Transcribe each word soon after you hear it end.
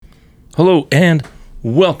Hello and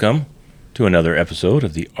welcome to another episode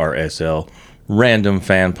of the RSL Random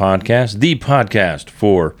Fan Podcast, the podcast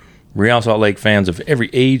for Real Salt Lake fans of every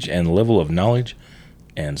age and level of knowledge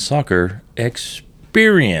and soccer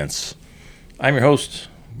experience. I'm your host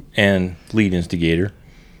and lead instigator,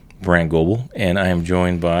 Brant Goebel, and I am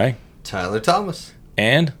joined by Tyler Thomas.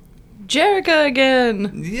 And Jerica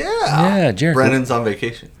again. Yeah, Jerica. Brennan's on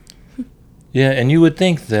vacation. Yeah, and you would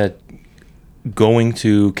think that going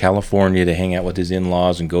to California to hang out with his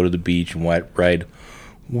in-laws and go to the beach and ride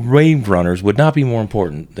wave runners would not be more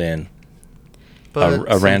important than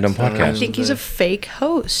a random podcast. I think he's a fake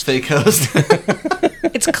host. Fake host.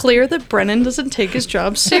 It's clear that Brennan doesn't take his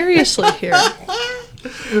job seriously here.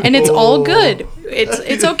 And it's all good.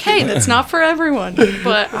 It's okay. That's not for everyone.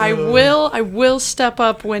 But I will step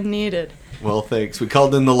up when needed. Well, thanks. We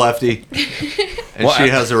called in the lefty, and Well, she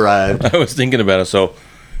has arrived. I was thinking about it. So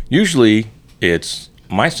usually it's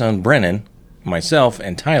my son Brennan, myself,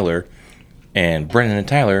 and Tyler, and Brennan and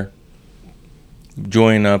Tyler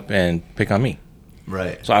join up and pick on me.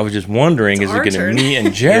 Right. So I was just wondering, It's is it our going to turn. me and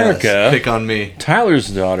Jerica, Yes, pick on me. Tyler's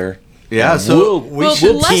daughter? Yeah, and so we'll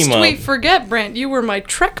Lest team up. we forget, Brent, you were my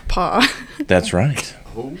Trek paw. That's right.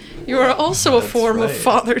 You are also a That's form of right.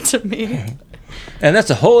 father to me. And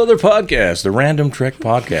that's a whole other podcast, the Random Trek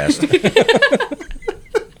Podcast.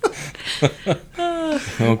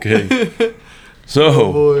 Okay.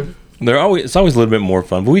 So boy. it's always a little bit more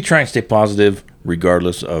fun, but we try and stay positive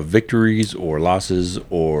regardless of victories or losses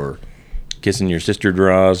or kissing your sister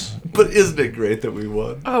draws. But isn't it great that we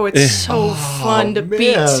won? Oh, it's so fun to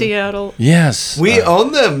beat man. Seattle. Yes. We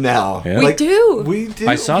own them now. Yeah. We do. We do.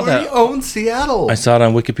 I saw that. We own Seattle. I saw it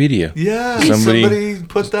on Wikipedia. Yeah, Somebody- somebody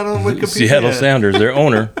put that on Wikipedia. Seattle Sounders, their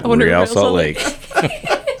owner, Owner, Real Real Salt Salt Lake.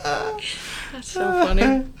 That's so funny.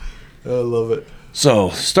 I love it. So,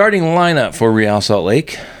 starting lineup for Real Salt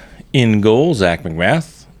Lake. In goal, Zach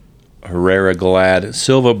McMath, Herrera, Glad,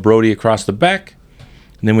 Silva, Brody across the back.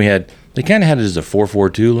 And then they kind of had it as a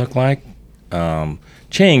 4-4-2 look like.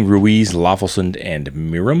 Chang, Ruiz, Loffelson, and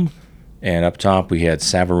Miram. And up top we had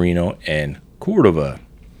Savarino and Cordova.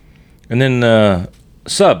 And then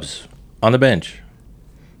subs on the bench.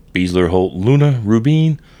 Beasler, Holt, Luna,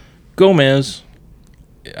 Rubin, Gomez.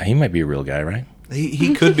 He might be a real guy, right?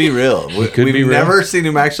 He could be real. We've be real. never seen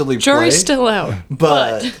him actually play. Jury's still out.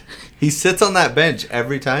 But he sits on that bench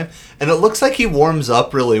every time, and it looks like he warms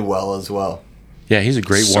up really well as well. Yeah, he's a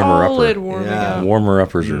great warmer-upper. Solid warming Yeah. up.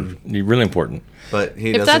 Warmer-uppers are really important. But he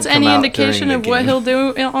If doesn't that's come any out indication during of the what game. he'll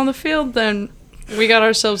do on the field, then we got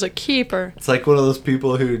ourselves a keeper. It's like one of those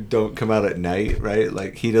people who don't come out at night, right?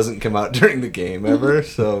 Like he doesn't come out during the game ever,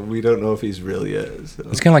 so we don't know if he's really is. So.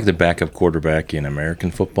 It's kind of like the backup quarterback in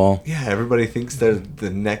American football. Yeah, everybody thinks they're the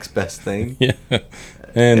next best thing. Yeah.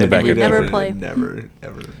 And the we backup Never quarterback. play. Never,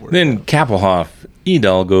 ever. work Then out. Kappelhoff,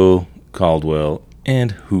 Hidalgo, Caldwell,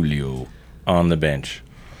 and Julio on the bench.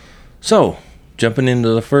 So, jumping into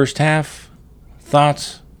the first half,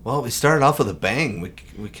 thoughts? Well, we started off with a bang.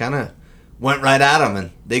 We kind of went right at them,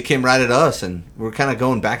 and they came right at us, and we're kind of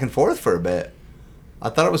going back and forth for a bit. I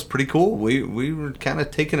thought it was pretty cool. We were kind of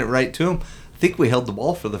taking it right to them. I think we held the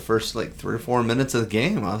ball for the first 3 or 4 minutes of the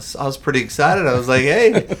game. I was pretty excited. I was like,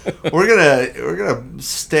 hey, we're gonna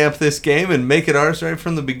stamp this game and make it ours right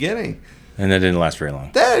from the beginning. And that didn't last very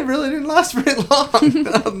long. That really didn't last very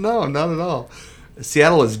long. No, not at all.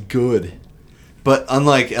 Seattle is good, but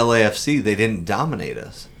unlike LAFC, they didn't dominate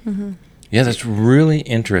us. Yeah, that's really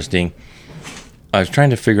interesting. I was trying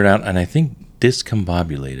to figure it out, and I think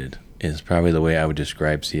discombobulated is probably the way I would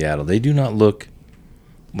describe Seattle. They do not look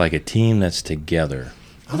like a team that's together.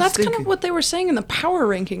 Well, that's kind of what they were saying in the power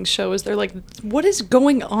rankings show. Is they're like, what is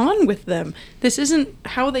going on with them? This isn't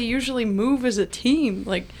how they usually move as a team.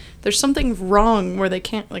 Like, there's something wrong where they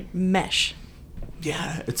can't mesh.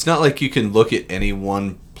 Yeah, it's not like you can look at any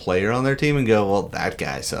one player on their team and go, well, that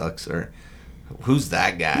guy sucks, or who's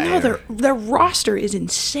that guy? No, Or- their roster is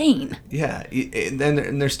insane. yeah, and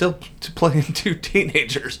they're still playing 2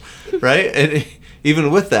 teenagers, right? And even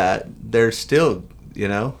with that, they're still,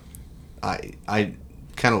 I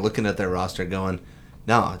kind of looking at their roster going,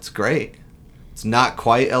 no, it's great. It's not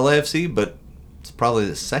quite LAFC, but it's probably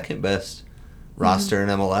the second best roster in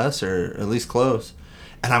MLS, or at least close.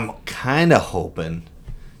 And I'm kind of hoping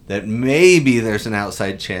that maybe there's an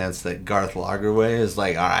outside chance that Garth Lagerwey is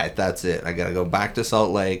like, all right, that's it. I got to go back to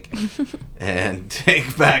Salt Lake and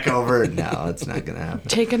take back over. No, it's not going to happen.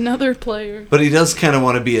 Take another player. But he does kind of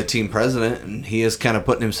want to be a team president, and he is kind of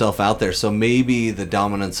putting himself out there. So maybe the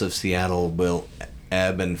dominance of Seattle will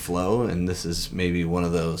ebb and flow, and this is maybe one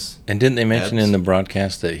of those. And didn't they mention ebbs. in the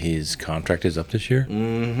broadcast that his contract is up this year?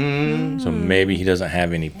 Mm-hmm. So maybe he doesn't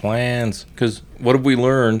have any plans. Because what have we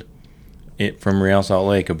learned from Real Salt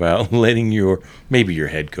Lake about letting maybe your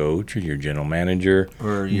head coach or your general manager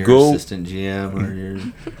Or your assistant GM or your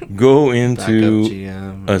go backup into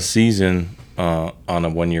GM. a season on a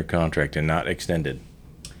 1-year contract and not extended?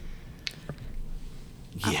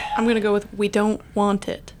 Yeah. I'm going to go with we don't want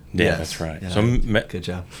it. Yeah, Yes. that's right. Yeah. So Good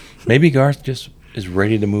job. maybe Garth just is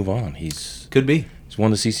ready to move on. He's Could be.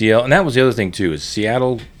 won the CCL. And that was the other thing, too, is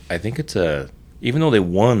Seattle, I think it's even though they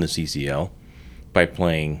won the CCL by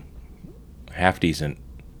playing half-decent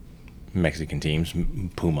Mexican teams,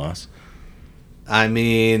 Pumas. I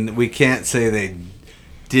mean, we can't say they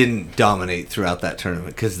didn't dominate throughout that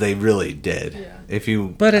tournament because they really did. Yeah.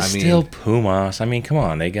 But it's still Pumas. I mean, come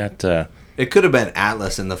on. They got... it could have been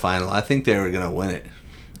Atlas in the final. I think they were going to win it.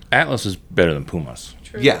 Atlas is better than Pumas.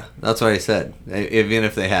 True. Yeah, that's what I said. Even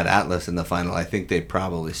if they had Atlas in the final, I think they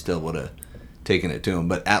probably still would have taken it to them.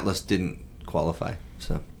 But Atlas didn't qualify.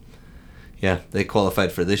 So, yeah, they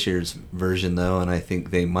qualified for this year's version, though, and I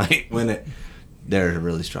think they might win it. They're a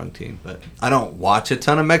really strong team. But I don't watch a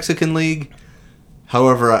ton of Mexican League.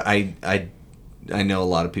 However, I know a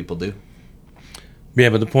lot of people do. Yeah,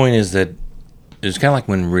 but the point is that it's kind of like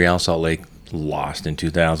when Real Salt Lake lost in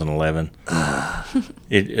 2011.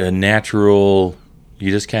 A natural,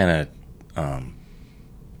 you just kind of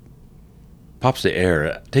takes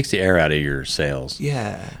the air out of your sails.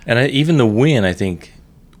 Yeah. And even the win, I think,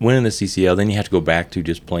 winning the CCL, then you have to go back to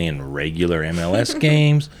just playing regular MLS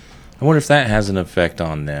games. I wonder if that has an effect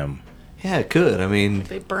on them. Yeah, it could. I mean,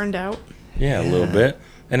 They burned out. Yeah, a little bit.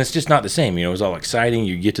 And it's just not the same. You know, it was all exciting.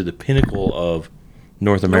 You get to the pinnacle of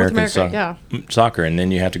North American soccer, and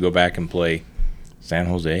then you have to go back and play San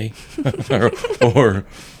Jose or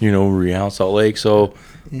Real Salt Lake. So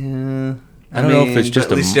yeah. I don't know if it's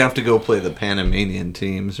just at least you have to go play the Panamanian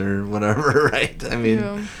teams or whatever, right? I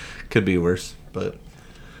mean, could be worse, but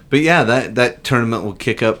yeah, that tournament will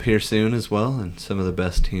kick up here soon as well, and some of the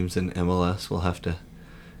best teams in MLS will have to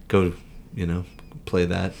go, play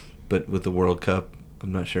that. But with the World Cup,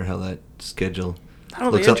 I'm not sure how that schedule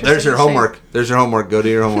looks up. There's your homework. There's your homework. Go do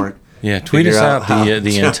your homework. Yeah, tweet us out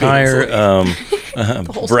the entire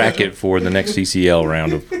bracket for the next CCL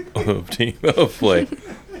round of play.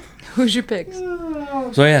 Who's your picks?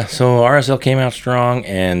 So RSL came out strong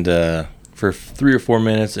and for 3 or 4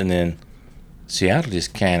 minutes, and then Seattle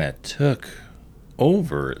just kind of took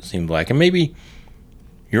over, it seemed like. And maybe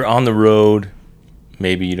you're on the road,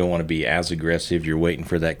 maybe you don't want to be as aggressive, you're waiting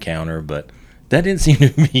for that counter, but that didn't seem to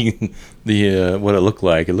be the what it looked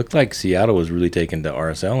like. It looked like Seattle was really taking to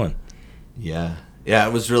RSL. And yeah,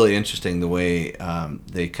 it was really interesting the way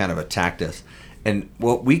they kind of attacked us. And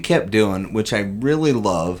what we kept doing, which I really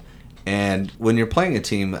love, and when you're playing a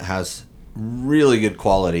team that has really good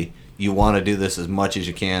quality, you want to do this as much as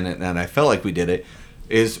you can, and I felt like we did it,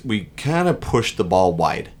 is we kind of pushed the ball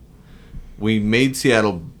wide. We made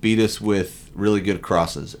Seattle beat us with really good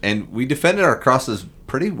crosses, and we defended our crosses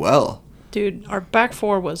pretty well. Dude, our back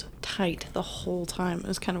four was tight the whole time. It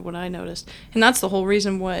was kind of what I noticed. And that's the whole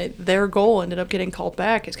reason why their goal ended up getting called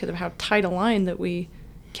back, is because of how tight a line that we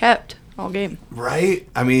kept all game. Right?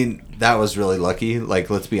 I mean, that was really lucky. Like,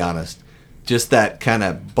 let's be honest. Just that kind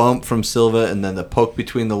of bump from Silva and then the poke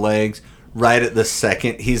between the legs right at the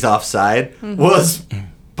second he's offside was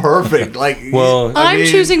perfect. Like, well, I'm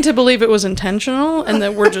choosing to believe it was intentional and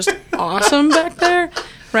that we're just awesome back there,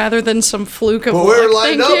 rather than some fluke of luck. We were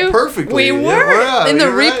lined up perfectly. We were. In the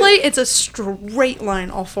replay, it's a straight line,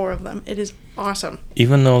 all 4 of them. It is awesome.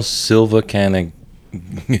 Even though Silva kind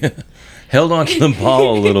of held on to the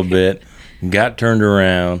ball a little bit, got turned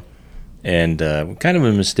around, and kind of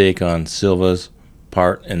a mistake on Silva's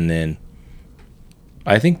part. And then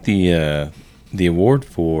I think the award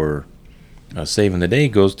for saving the day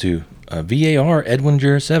goes to VAR Edwin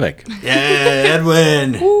Jurasevic. Yeah,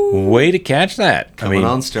 Edwin. Way to catch that. Coming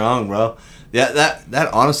on strong, bro. Yeah,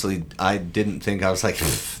 that honestly, I didn't think. I was like,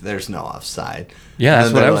 there's no offside. Yeah,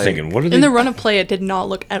 that's what I was thinking. What are they? In the run of play, it did not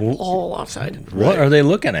look at all offside. What are they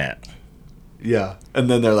looking at? Yeah, and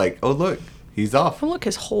then they're like, oh, look, he's off. Oh, look,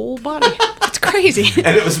 his whole body. It's crazy.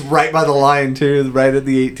 And it was right by the line, too, right at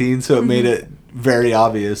the 18, so it made it very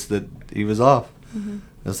obvious that he was off.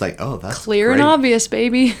 It was like, oh, that's clear great. and obvious,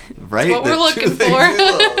 baby. Right? That's what we're looking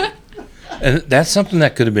for. And that's something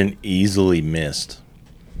that could have been easily missed.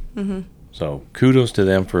 So kudos to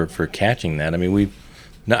them for catching that. I mean,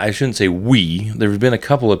 I shouldn't say we. There have been a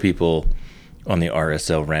couple of people on the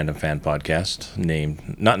RSL Random Fan Podcast,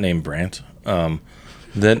 not named Brant,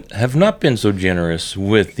 that have not been so generous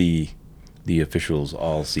with the the officials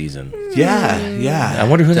all season. Yeah. I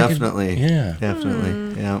wonder who definitely. that could,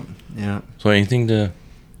 Definitely. Yeah. So anything to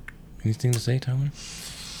say, Tyler?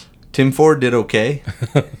 Tim Ford did okay.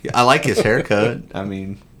 I like his haircut. I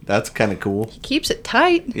mean, that's kind of cool. He keeps it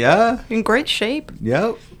tight. Yeah. In great shape.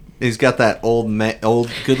 Yep. He's got that old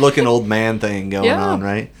good-looking old man thing going on,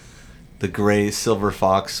 right? The gray silver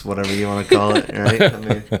fox, whatever you want to call it, right? I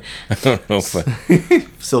mean, I don't know. But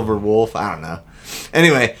silver wolf. I don't know.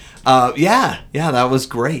 Anyway, that was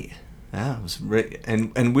great. Yeah, it was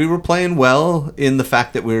and we were playing well in the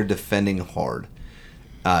fact that we were defending hard.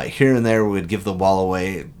 Here and there, we would give the ball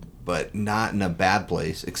away, but not in a bad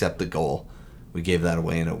place, except the goal. We gave that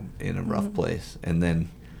away in a rough place, and then,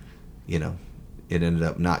 it ended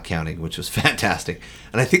up not counting, which was fantastic.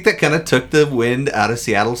 And I think that kind of took the wind out of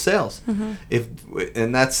Seattle's sails.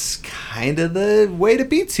 And that's kind of the way to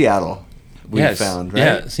beat Seattle. We found, right?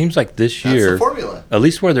 Yeah, it seems like this year, that's the formula. At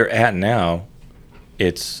least where they're at now,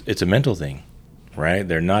 it's a mental thing, right?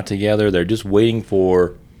 They're not together. They're just waiting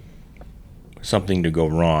for something to go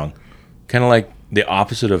wrong. Kind of like the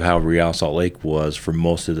opposite of how Real Salt Lake was for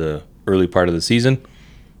most of the early part of the season.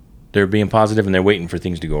 They're being positive and they're waiting for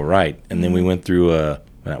things to go right. And then we went through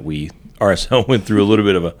RSL went through a little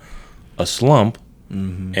bit of a slump,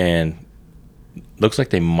 and looks like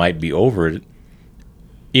they might be over it.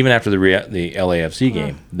 Even after the LAFC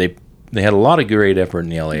game, they had a lot of great effort in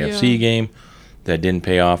the LAFC game that didn't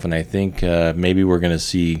pay off, and I think maybe we're going to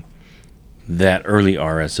see that early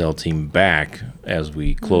RSL team back as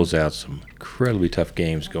we close out some incredibly tough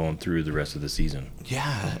games going through the rest of the season.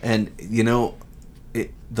 Yeah, and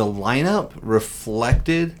the lineup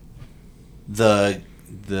reflected the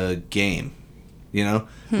game. A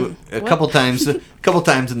couple times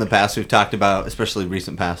in the past we've talked about, especially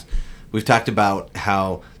recent past, we've talked about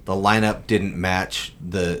how the lineup didn't match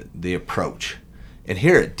the approach, and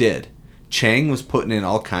here it did. Chang was putting in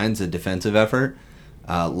all kinds of defensive effort.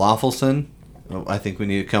 Lawfulson, I think we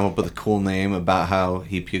need to come up with a cool name about how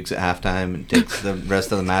he pukes at halftime and takes the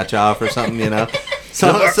rest of the match off or something, The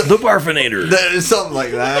Barfinator. Something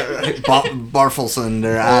like that. Right? Barfelson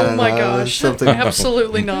or I don't know. Oh my gosh. Something.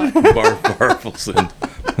 Absolutely not. Barfelson.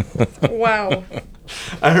 Wow.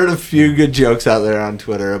 I heard a few good jokes out there on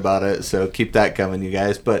Twitter about it, so keep that coming, you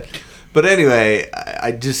guys. But anyway,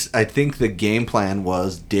 I think the game plan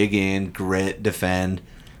was dig in, grit, defend,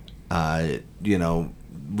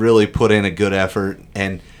 really put in a good effort.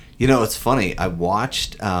 And, it's funny. I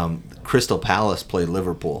watched Crystal Palace play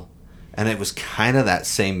Liverpool, and it was kind of that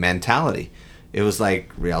same mentality. It was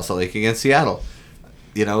like Real Salt Lake against Seattle.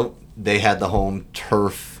 They had the home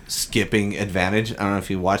turf skipping advantage. I don't know if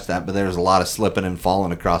you watched that, but there was a lot of slipping and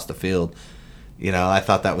falling across the field. I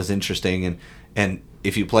thought that was interesting. And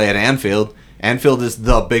if you play at Anfield is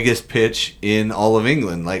the biggest pitch in all of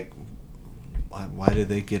England. Like, why did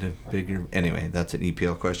they get a bigger... Anyway, that's an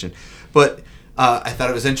EPL question. But I thought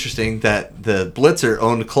it was interesting that the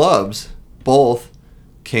Blitzer-owned clubs both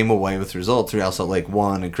came away with results. Real Salt Lake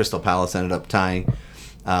won, and Crystal Palace ended up tying.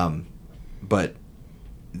 But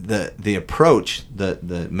the approach,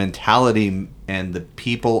 the mentality, and the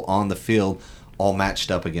people on the field all matched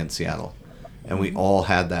up against Seattle. And we all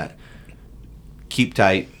had that keep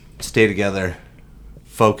tight, stay together,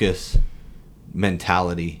 focus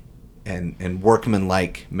mentality, and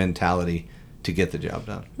workman-like mentality to get the job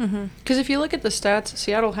done. Because if you look at the stats,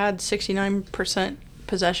 Seattle had 69%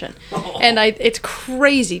 possession. And it's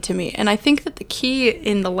crazy to me. And I think that the key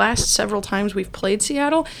in the last several times we've played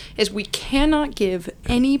Seattle is we cannot give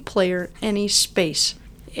any player any space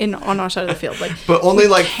on our side of the field. But only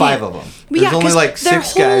five of them. There's only 6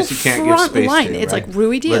 guys you can't give space line, to. It's right? like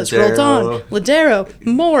Rui Diaz, Ladero, Roldan, Ladero,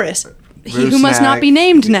 Morris, who must not be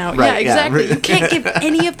named now. Right, yeah, exactly. yeah. You can't give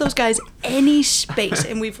any of those guys any space,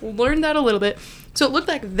 and we've learned that a little bit. So it looked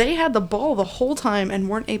like they had the ball the whole time and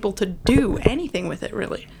weren't able to do anything with it,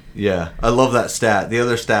 really. Yeah, I love that stat. The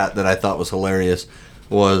other stat that I thought was hilarious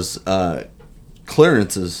was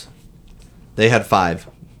clearances. They had 5.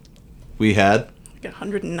 We had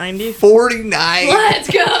 190. 49.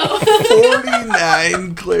 Let's go.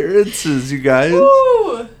 49 clearances, you guys.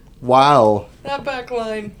 Woo! Wow. That back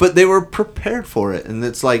line. But they were prepared for it, and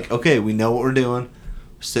it's like, okay, we know what we're doing.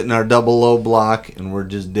 We're sitting our double low block, and we're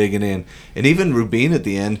just digging in. And even Rubin at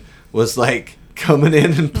the end was like coming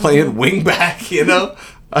in and playing wing back,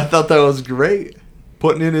 I thought that was great.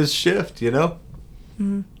 Putting in his shift, Digging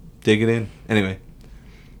in. Anyway,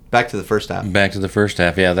 back to the first half.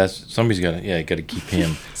 Yeah, that's somebody's got to keep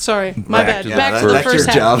him. Sorry, my bad. Yeah, back to the that's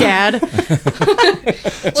first your half, job. Dad.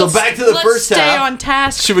 So back to the first half. Let's stay on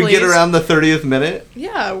task, Should we get please? around the 30th minute?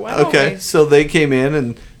 Yeah, wow. Okay, so they came in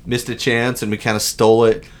and missed a chance, and we kind of stole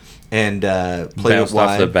it. and played it Bounced off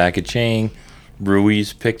wide. the back of chain.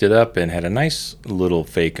 Ruiz picked it up and had a nice little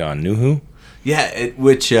fake on Nuhu. Yeah,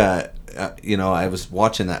 which I was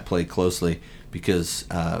watching that play closely because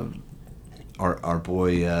our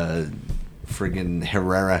boy friggin'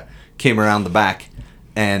 Herrera came around the back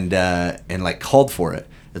and like called for it,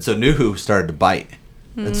 and so Nuhu started to bite,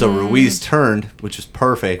 and so Ruiz turned, which was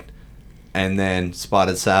perfect, and then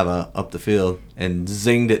spotted Sava up the field and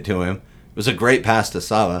zinged it to him. It was a great pass to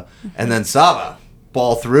Sava, and then Sava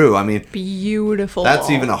ball through. I mean, Beautiful. that's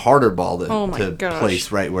ball. even a harder ball Oh my to gosh.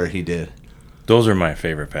 place right where he did. Those are my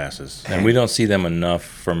favorite passes, and we don't see them enough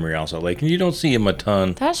from Real Salt Lake, and you don't see them a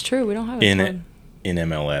ton That's true. We don't have in a it ton. in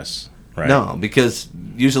MLS, right? No, because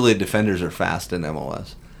usually defenders are fast in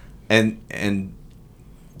MLS, and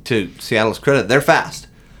to Seattle's credit, they're fast,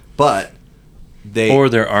 but they Or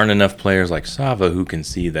there aren't enough players like Sava who can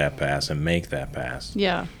see that pass and make that pass.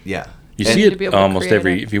 Yeah. yeah You And- see to be it able to almost create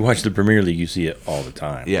every. it. If you watch the Premier League, you see it all the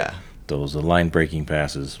time. yeah, Those line breaking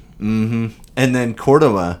passes. and then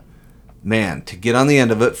Cordova, man, to get on the end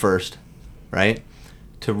of it first, right?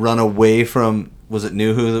 To run away from, was it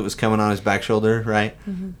Nuhu that was coming on his back shoulder, right?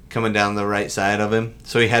 Coming down the right side of him.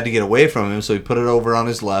 So he had to get away from him, so he put it over on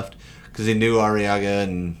his left because he knew Arriaga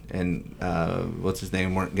and what's his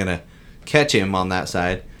name weren't going to catch him on that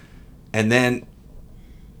side. And then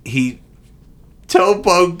he toe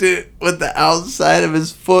poked it with the outside of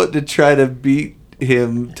his foot to try to beat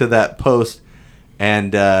him to that post.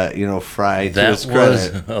 And, Fry, to That his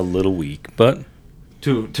credit, was a little weak, but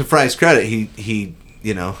to Fry's credit, he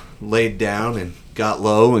laid down and got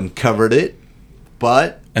low and covered it,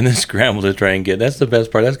 but and then scrambled to try and get. That's the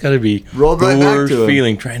best part. That's got to be Rolled the right back worst to him.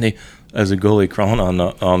 feeling trying to, as a goalie crawling on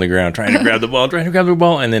the ground, trying to grab the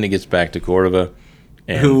ball, and then it gets back to Cordova,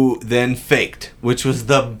 and who then faked, which was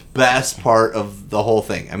the best part of the whole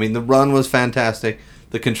thing. I mean, the run was fantastic,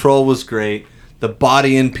 the control was great, the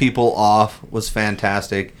bodying people off was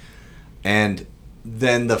fantastic, and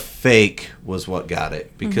then the fake was what got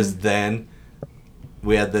it, because then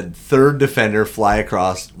we had the third defender fly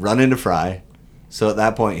across, run into Fry. So at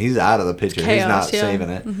that point, he's out of the picture. He's not Chaos, yeah. saving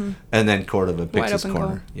it. And then Cordova picks Wide his open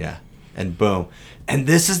corner. goal. Yeah. And boom. And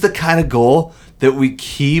this is the kind of goal that we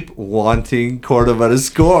keep wanting Cordova to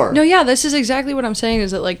score. No, yeah, this is exactly what I'm saying.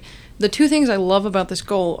 Is that like the two things I love about this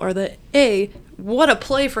goal are that what a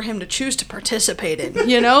play for him to choose to participate in.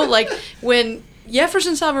 You know, like when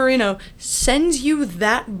Jefferson Savarino sends you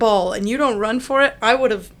that ball and you don't run for it, I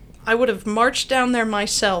would have marched down there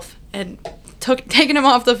myself and taken him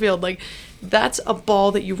off the field. Like that's a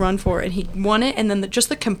ball that you run for, and he won it. And then just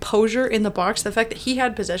the composure in the box, the fact that he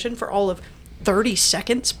had possession for all of 30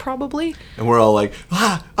 seconds probably. And we're all like,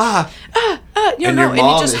 and your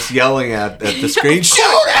mom is yelling at the screen, shoot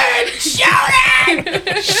it! Shoot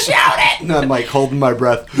it! Shoot it! And I'm like holding my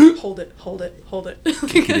breath. Hold it.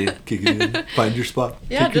 Kick it in. Find your spot.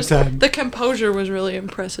 Yeah, Take your just time. the composure was really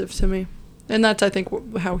impressive to me. And that's, I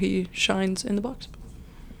think, how he shines in the box.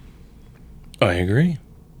 I agree.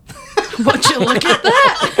 Would you look at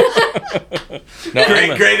that? No,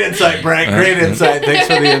 I'm a- Great insight, Brent. Great insight. Thanks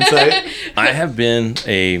for the insight. I have been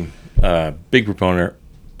a big proponent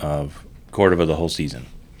of Cordova the whole season.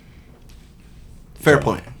 Fair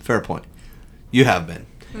point. You have been.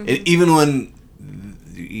 Even when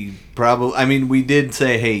you we did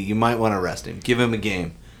say, hey, you might want to rest him. Give him a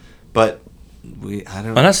game. But I don't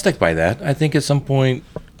And know. I stick by that. I think at some point,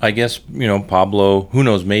 I guess, Pablo, who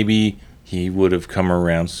knows, maybe he would have come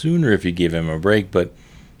around sooner if you give him a break. But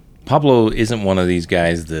Pablo isn't one of these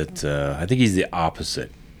guys that, I think he's the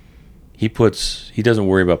opposite. He doesn't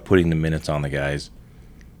worry about putting the minutes on the guys.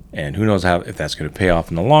 And who knows if that's going to pay off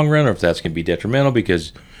in the long run or if that's going to be detrimental,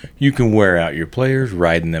 because you can wear out your players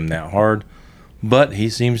riding them that hard. But he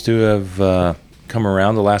seems to have come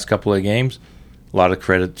around the last couple of games. A lot of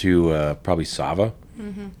credit to probably Sava,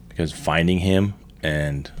 because finding him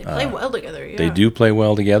and They play well together, yeah. they do play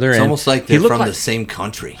well together. It's and almost like he they're looked from the same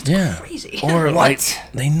country. yeah, Crazy. or What? like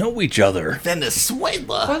they know each other.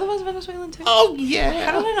 Venezuela. Cordova's Venezuelan too? Oh, How did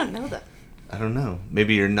yeah. I not know that? I don't know.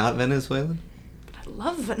 Maybe you're not Venezuelan? I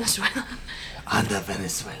love Venezuela. Anda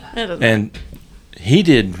Venezuela. I don't know. And he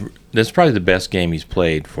did. That's probably the best game he's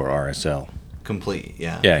played for RSL. Complete,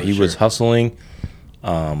 yeah. Yeah, for he was sure. hustling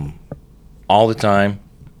all the time.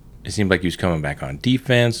 It seemed like he was coming back on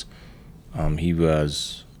defense. He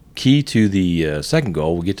was key to the second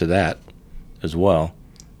goal. We'll get to that as well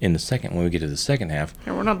when we get to the second half.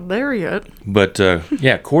 And we're not there yet. But,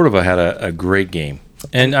 yeah, Cordova had a great game.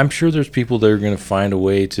 And I'm sure there's people that are going to find a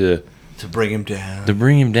way to bring him down.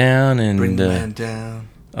 bring him down and, Bring the man down.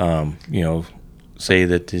 say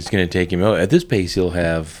that it's going to take him out. At this pace, he'll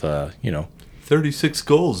have, 3 36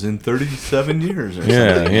 goals in 37 years or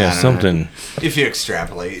Yeah, something. yeah, I don't know. something. If you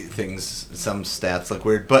extrapolate things, some stats look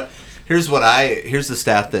weird. But here's the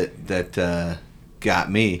stat that got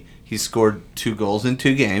me. He scored 2 goals in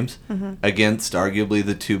 2 games against arguably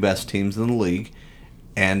the 2 best teams in the league,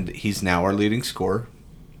 and he's now our leading scorer,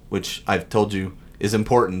 which I've told you is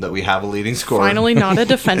important that we have a leading scorer. Finally, not a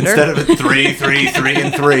defender. Instead of a 3, 3, 3,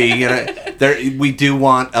 and 3, you know, we do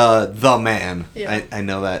want the man. Yeah. I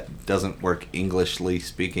know that doesn't work Englishly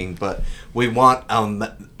speaking, but we want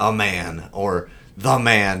a man or the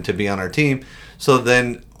man to be on our team. So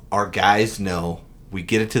then our guys know we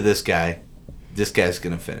get it to this guy. This guy's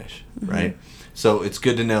going to finish, right? So it's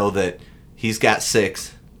good to know that he's got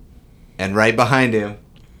 6, and right behind him,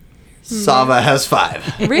 Sava has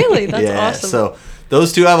 5. Really? That's yeah, awesome. so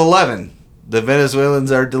those 2 have 11. The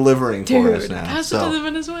Venezuelans are delivering for us Dude, now. pass it to the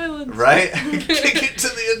Venezuelans. Right? Kick it to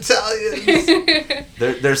the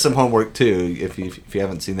Italians. There's some homework too. If you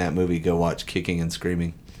haven't seen that movie, go watch Kicking and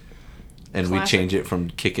Screaming. And Classic. we change it from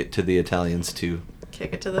kick it to the Italians to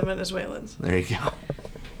Kick it to the Venezuelans. there you go.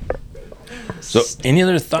 So, any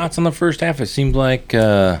other thoughts on the first half? It seemed like we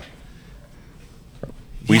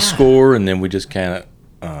Yeah. score and then we just kind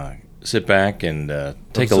of sit back and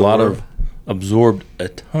take absorbed a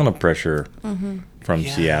ton of pressure from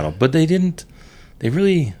Yeah. Seattle. But they didn't. They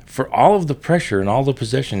really, for all of the pressure and all the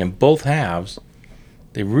possession in both halves,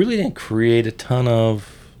 they really didn't create a ton of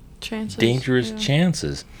Chances. dangerous yeah.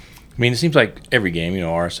 chances. I mean, it seems like every game,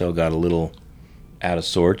 RSL got a little out of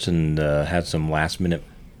sorts and had some last-minute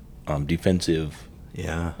defensive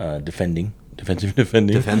Yeah. defending. Defensive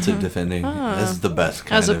defending. This is the best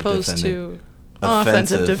kind As of opposed defending. to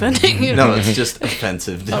offensive defending. No, it's just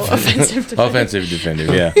offensive defending. offensive defending. Offensive defender,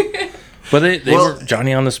 yeah. But they Well- were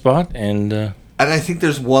Johnny on the spot, and And I think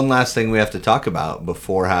there's one last thing we have to talk about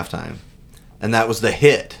before halftime, and that was the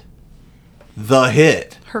hit. The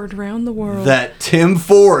hit Heard around the world. that Tim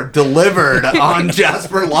Ford delivered on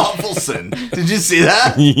Jasper Lawfulson. Did you see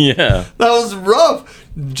that? yeah, That was rough.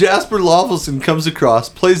 Jasper Lawfulson comes across,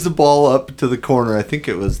 plays the ball up to the corner. I think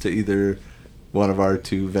it was to either one of our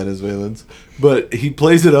 2 Venezuelans. But he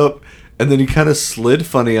plays it up, and then he kind of slid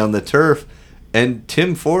funny on the turf. And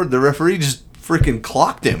Tim Ford, the referee, just freaking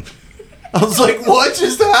clocked him. I was like, what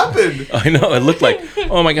just happened? I know. It looked like,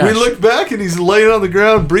 oh my gosh. We looked back, and he's laying on the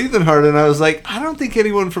ground breathing hard. And I was like, I don't think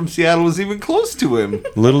anyone from Seattle was even close to him.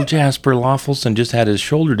 Little Jasper Lawfulson just had his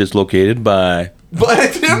shoulder dislocated by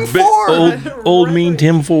But Tim Ford. old mean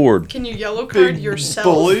Tim Ford. Can you yellow card Big yourself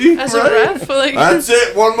bully, as right? a ref? Like, That's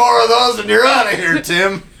it. One more of those, and you're out of here,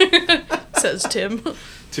 Tim. says Tim.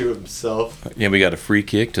 To himself. Yeah, we got a free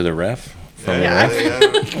kick to the ref. From the Yeah.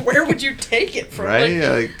 ref. Where would you take it from? Right?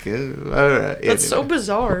 Like, All right. that's so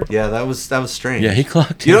bizarre. Yeah, that was strange. Yeah, he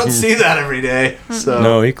clocked him. You don't see that every day. So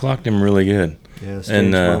No, he clocked him really good. yeah, strange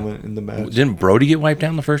And, moment in the match. Didn't Brody get wiped out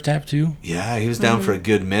in the first half too? Yeah, he was down for a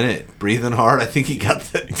good minute, breathing hard. I think he got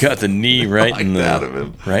the Got the knee right in knocked out of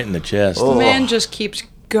him. the chest. Oh. Man just keeps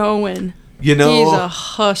going. You know, He's a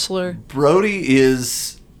hustler. Brody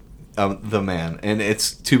is the man, and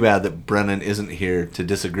it's too bad that Brennan isn't here to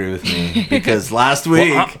disagree with me because last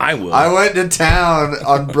week I will. I went to town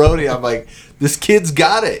on Brody. I'm like, this kid's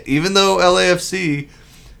got it, even though LAFC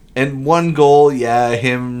and 1 goal. Yeah,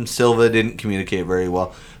 Silva didn't communicate very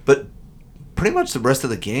well, but pretty much the rest of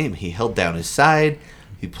the game, he held down his side.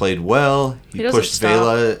 He played well. He doesn't pushed stop.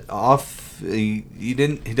 Vela off. He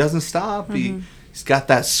doesn't stop. He's got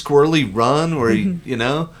that squirrely run where he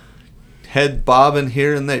head bobbing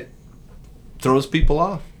here and there. Throws people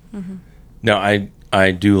off. No,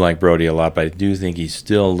 I do like Brody a lot, but I do think he's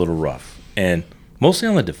still a little rough, and mostly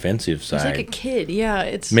on the defensive He's side. like a kid. Yeah,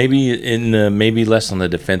 it's Maybe less on the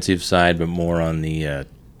defensive side, but more on the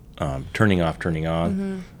turning off, turning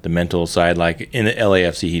on, the mental side. Like in the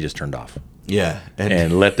LAFC, he just turned off Yeah,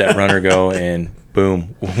 and let that runner go, and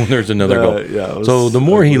boom, there's another goal. yeah, it was So the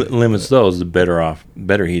more he ugly. limits those, the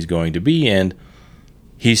better he's going to be, and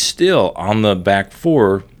he's still on the back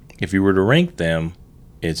 4. If you were to rank them,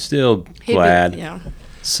 it's still he'd be- Glad, yeah.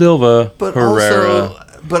 Silva, but Herrera.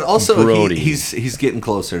 also Brody. he's getting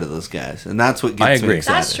closer to those guys, and that's what gets I me agree.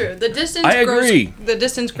 excited. That's true. The distance I grows. agree. The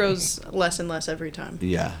distance grows less and less every time.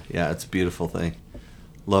 Yeah, it's a beautiful thing.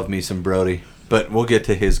 Love me some Brody, but we'll get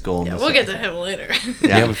to his goal. Yeah, in a we'll get second. to him later.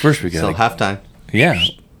 Yeah, but first we So got halftime.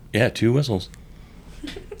 yeah, 2 whistles.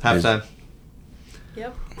 Halftime.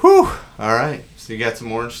 Yep. Whew. All right. So you got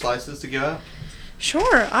some orange slices to give out?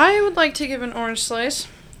 Sure, I would like to give an orange slice.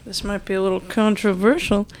 This might be a little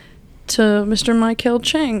controversial to Mr. Michael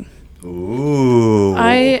Chang. Ooh.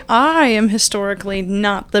 I am historically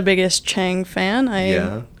not the biggest Chang fan.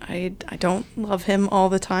 Yeah. I don't love him all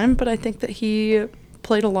the time, but I think that he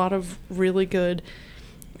played a lot of really good.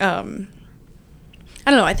 I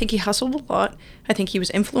don't know. I think he hustled a lot. I think he was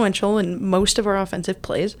influential in most of our offensive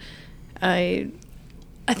plays. I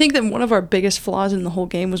think that one of our biggest flaws in the whole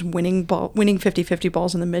game was winning 50-50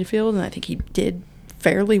 balls in the midfield, and I think he did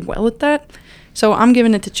fairly well at that. So I'm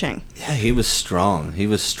giving it to Cheng. Yeah, he was strong. He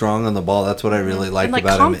was strong on the ball. That's what I really liked like,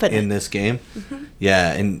 about confident. him in this game. Mm-hmm.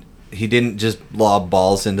 Yeah, and he didn't just lob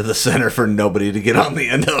balls into the center for nobody to get on the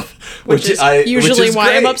end of. Which is usually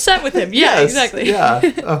why I'm upset with him. Yeah, yes, exactly. Yeah.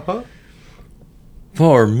 Uh-huh.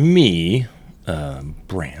 For me,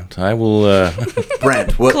 Brant, I will...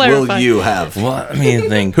 Brent, what Clarify. will you have? well, I mean,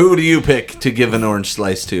 think... Who do you pick to give an orange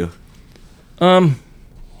slice to?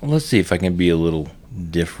 Let's see if I can be a little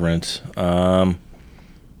different.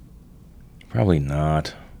 Probably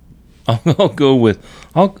not. I'll go with...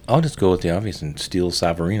 I'll just go with the obvious and steal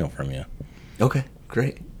Savarino from you. Okay,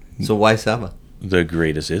 great. So why Sava? The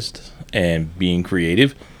great assist and being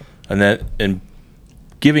creative, and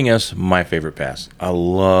giving us my favorite pass. I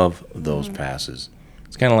love those passes.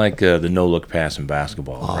 It's kind of like the no-look pass in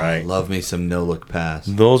basketball, right? Love me some no-look pass.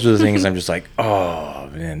 Those are the things I'm just like, oh,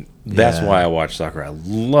 man. That's Yeah. why I watch soccer. I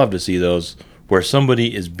love to see those where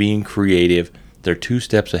somebody is being creative. They're 2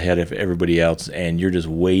 steps ahead of everybody else, and you're just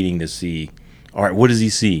waiting to see, all right, what does he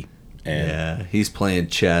see? And Yeah, he's playing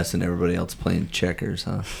chess and everybody else playing checkers,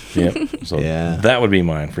 huh? Yep. So Yeah. that would be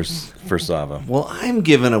mine for Sava. Well, I'm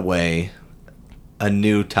giving away a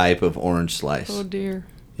new type of orange slice. Oh dear.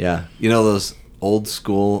 Yeah, you know those old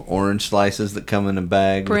school orange slices that come in a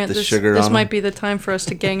bag Brant, with the this sugar this on might them? be the time for us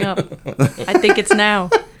to gang up. I think it's now.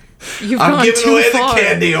 You've I'm gone giving too away far. the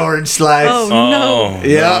candy orange slice. Oh, no.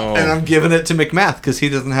 Yeah, no. and I'm giving it to McMath because he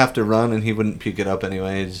doesn't have to run and he wouldn't puke it up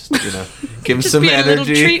anyway. Just give him Just some be a energy. little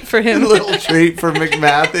treat for him. A little treat for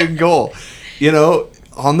McMath in goal.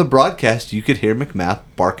 On the broadcast, you could hear McMath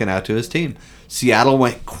barking out to his team. Seattle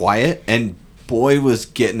went quiet, and boy, was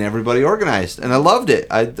getting everybody organized, and I loved it.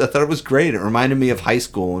 I thought it was great. It reminded me of high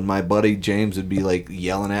school when my buddy James would be like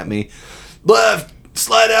yelling at me, "Left,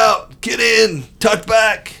 slide out, get in, tuck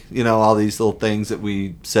back." All these little things that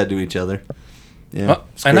we said to each other. Yeah, Well,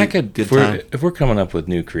 it's and I great. could, good time. if we're coming up with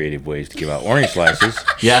new creative ways to give out orange slices,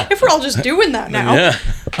 Yeah, If we're all just doing that now. yeah,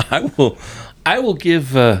 I will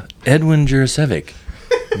give Edwin Jurasevic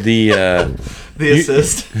the the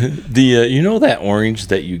assist. that orange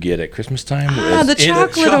that you get at Christmas time. The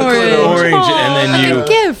chocolate chocolate orange. orange, Aw, and then like you- a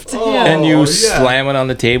gift. Yeah. and you yeah. slam it on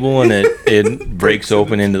the table, and it breaks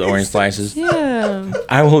open into the orange slices. Yeah.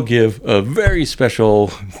 I will give a very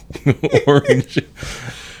special orange,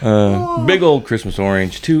 big old Christmas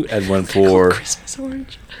orange to Edwin Christmas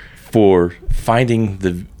orange. for finding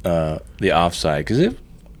the offside, because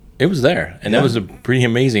it was there, and that was pretty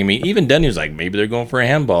amazing. I mean, even Denny was like, maybe they're going for a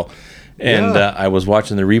handball, and Yeah. I was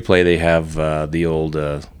watching the replay. They have the old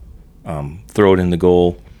throw it in the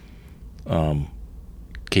goal.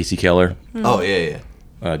 Casey Keller Oh yeah.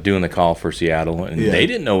 doing the call for Seattle, and Yeah. they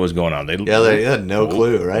didn't know what was going on. They had no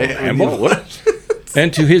clue, right? Handball? What?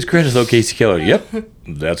 And to his credit, though, Casey Keller, yep,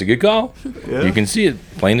 that's a good call. Yeah. You can see it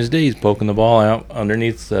plain as day. He's poking the ball out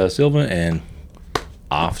underneath Silva and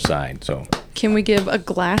offside. So Can we give a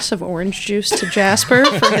glass of orange juice to Jasper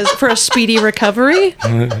for a speedy recovery?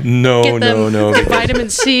 no, Get them because- vitamin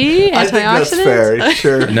C, I think that's antioxidants. fair.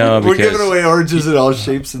 Sure. No, we're because- giving away oranges in all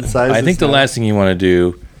shapes and sizes. I think the now. last thing you want to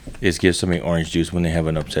do is give somebody orange juice when they have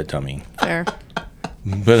an upset tummy. Fair.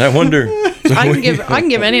 But I wonder. I can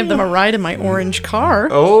give any of them a ride in my orange car.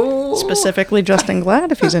 Oh, Specifically, Justin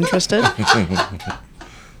Glad, if he's interested.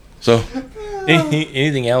 So,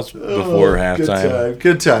 anything else before halftime?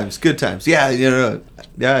 Good times. Yeah,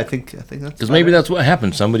 I think that's Because maybe that's what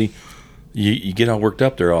happened. Somebody, you get all worked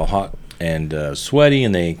up. They're all hot and sweaty,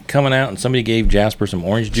 and they coming out, and somebody gave Jasper some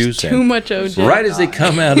orange juice. Too and much OJ. Right as they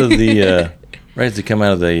come out of the,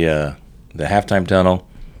 the halftime tunnel,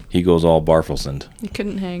 he goes all Barfelsened You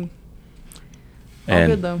couldn't hang. All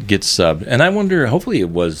and good, though. gets subbed. And I wonder. Hopefully,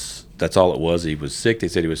 that's all it was. He was sick. They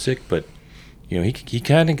said he was sick, but. He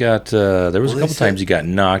kind of got. There was a couple times he got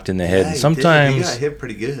knocked in the head. And he sometimes got hit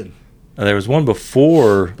pretty good there was one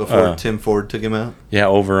before Tim Ford took him out. Yeah,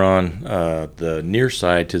 over on the near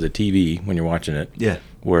side to the TV when you're watching it. Yeah.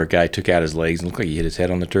 Where a guy took out his legs and looked like he hit his head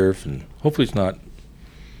on the turf, and hopefully it's not.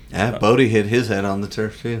 Yeah, Bodie hit his head on the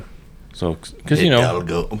turf too. So, because that'll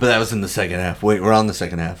go. But that was in the second half. Wait, we're on the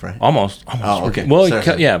second half, right? almost. Oh, okay. Well,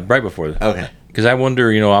 Sorry. yeah, right before that. Okay. Because I wonder,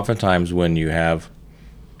 oftentimes when you have,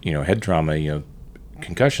 head trauma,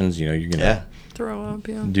 concussions, you're gonna Yeah. Throw up,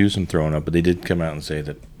 yeah. do some throwing up. But they did come out and say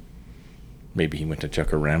that maybe he went to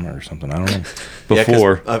Chuckarama or something. I don't know. Yeah, 'cause,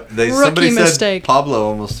 Before. somebody said mistake. Pablo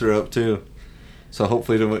almost threw up too. So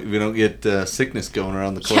hopefully we don't get sickness going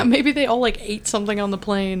around the club. Yeah, maybe they all like ate something on the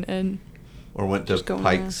plane and Or went to going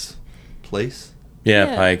Pike's place. Yeah,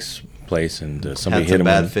 Yeah. Pike's place, and somebody Had hit some him.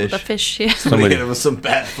 bad with, fish. the fish. Yeah. Somebody hit him with some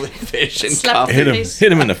bad fish and Slapped coffee. hit him, Face.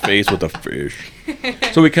 hit him in the face with a fish.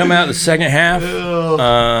 So we come out in the second half,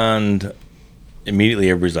 and immediately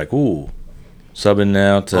everybody's like, "Ooh, subbing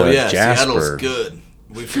now to Oh yeah, Jasper." Seattle's good.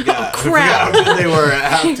 We forgot. Oh, We crap. forgot how good they were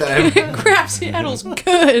at halftime. Crap, Seattle's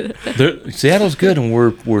good. Seattle's good, and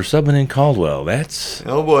we're subbing in Caldwell. That's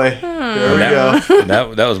Oh boy, there we that,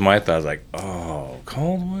 go. that was my thought. I was like, "Oh,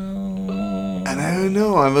 Caldwell." And I don't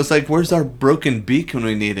know. I was like, "Where's our broken beak when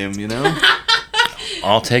we need him?" You know?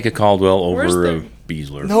 I'll take a Caldwell Where's over the- a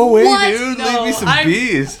Beasler. No way, What? dude. Leave No, me some I'm-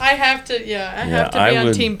 bees. I have to. Yeah, I have to I be on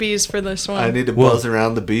would- Team Bees for this one. I need to Well- buzz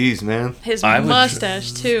around the bees, man. His I would-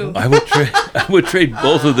 mustache too. I would trade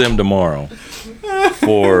both of them tomorrow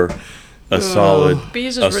for a solid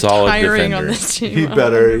Bees a is solid retiring defender. on this team. He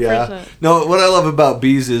better, yeah. 100%. No, what I love about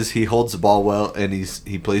Bees is he holds the ball well and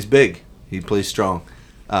he plays big. He plays strong.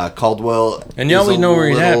 Caldwell, And you is always a know where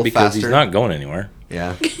he's at little because he's faster. not going anywhere.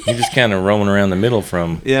 Yeah, He's just kind of roaming around the middle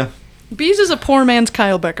from. yeah, Bees is a poor man's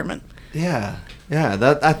Kyle Beckerman. yeah, yeah.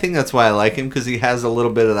 That I think that's why I like him because he has a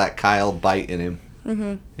little bit of that Kyle bite in him.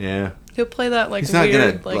 Mm-hmm. Yeah, He'll play that like he's not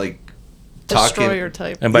weird, gonna like destroyer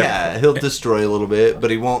talking. type. And by, Yeah, he'll destroy a little bit, but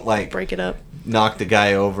he won't like Break it up. knock the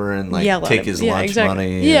guy over and like Yell at take him. his Yeah, lunch exactly.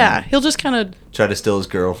 money. Yeah, and he'll just kind of. try to steal his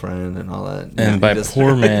girlfriend and all that. Yeah, and he by doesn't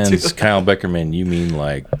poor really do man's that. Kyle Beckerman, you mean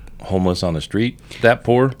like homeless on the street? That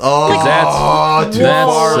poor? 'Cause Oh, too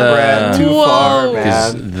that's, far, Brad. Too Whoa. far,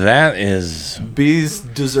 Because man. that is. Bees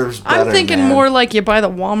deserves better. I'm thinking man. more like you buy the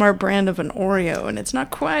Walmart brand of an Oreo, and it's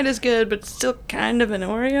not quite as good, but it's still kind of an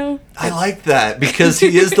Oreo. I like that because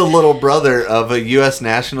he is the little brother of a U.S.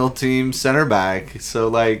 national team center back. So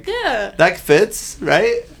like, Yeah. that fits,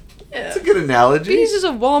 right? Yeah. It's a good analogy. Bees is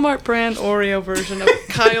a Walmart brand Oreo version of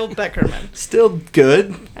Kyle Beckerman. Still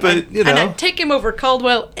good, but you And know, I'd take him over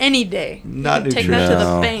Caldwell any day. Not Take nutritious. that to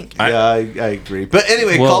No. the bank. yeah, I agree. But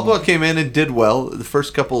anyway, Well- Caldwell came in and did well. The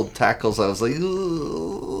first couple of tackles, I was like,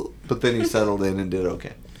 ooh, but then he settled in and did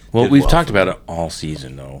okay. Well, Did we've well talked for about him. it all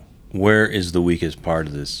season, though. Where is the weakest part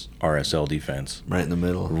of this RSL defense? Right in the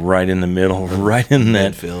middle. Right in the middle, right in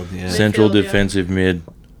that Midfield, yeah. central Midfield, yeah. defensive mid.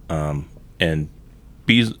 And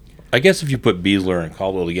I guess if you put Beasler and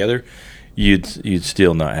Caldwell together, you'd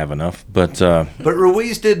still not have enough. But But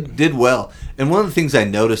Ruiz did well. And one of the things I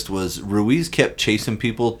noticed was Ruiz kept chasing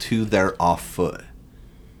people to their off foot.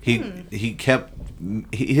 He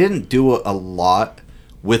didn't do a lot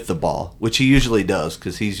with the ball, which he usually does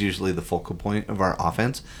because he's usually the focal point of our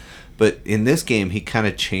offense. But in this game, he kind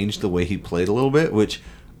of changed the way he played a little bit, which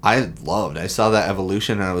I loved. I saw that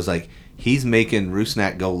evolution, and I was like, he's making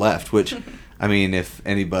Rusnak go left, which, I mean, if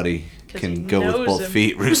anybody 'Cause he can go with knows both him.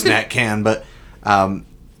 feet, Rusnak can. But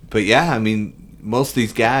yeah, I mean, most of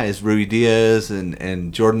these guys, Rui Diaz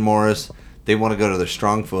and Jordan Morris, they want to go to their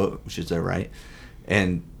strong foot, which is their right.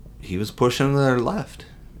 And he was pushing to their left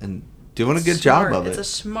and doing a good Smart. job of It's a it.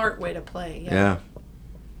 smart way to play. Yeah.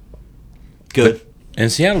 Good.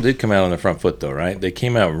 and Seattle did come out on the front foot, though, right? They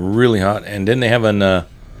came out really hot, and then they had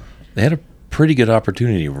a pretty good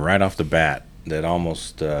opportunity right off the bat that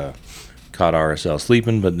almost caught RSL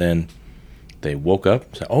sleeping, but then they woke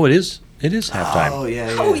up. Said, "Oh, it is halftime. Oh,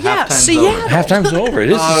 yeah. Oh, yeah, Halftime's Seattle. over. Halftime's over.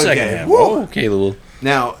 It is the Okay. second half. Woo. Oh, okay, well,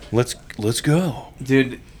 Now, let's go."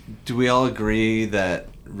 dude, do we all agree that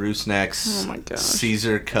Rusnak's Oh my gosh.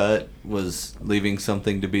 Caesar cut was leaving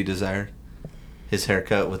something to be desired? His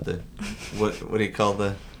haircut with the what do you call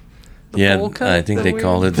the Yeah, bowl cut I think that they we-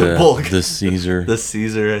 called it The bowl cut. the Caesar.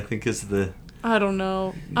 Caesar? I think is the I don't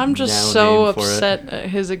know. I'm just Now so name for it. upset at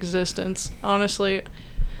his existence, honestly.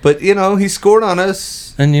 But you know, he scored on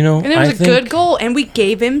us. And you know, And it was a good goal, and we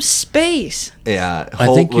gave him space. Yeah, I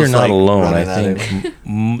Holt think you're was, not like, alone. running I at think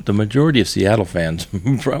him. the majority of Seattle fans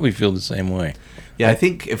probably feel the same way. Yeah, I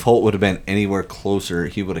think if Holt would have been anywhere closer,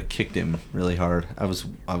 he would have kicked him really hard. I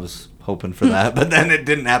was hoping for that, but then it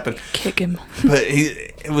didn't happen. Kick him. But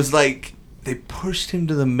it was like they pushed him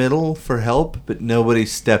to the middle for help, but nobody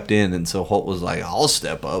stepped in, and so Holt was like, "I'll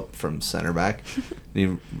step up from center back." And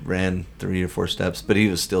he ran 3 or 4 steps, but he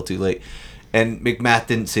was still too late. And McMath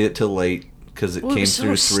didn't see it till late because it Well, it came was so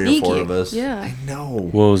through 3 or 4 sneaky. of us. Yeah. I know.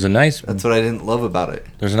 Well, it was a nice. That's what I didn't love about it.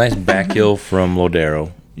 There's a nice back heel from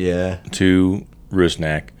Lodero Yeah. to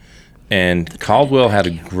Rusnak, and Caldwell had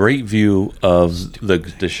a great view of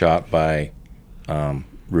the shot by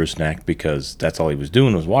Rusnak because that's all he was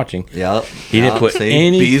doing was watching. Yep. He didn't put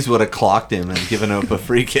any- Bees would have clocked him and given up a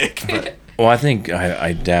free kick. But Well, I think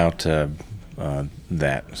I doubt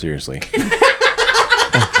that, seriously.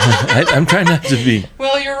 I'm trying not to be.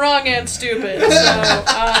 Well, you're wrong and stupid. So,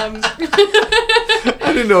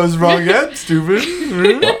 I didn't know it was wrong and stupid.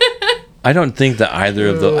 I don't think that either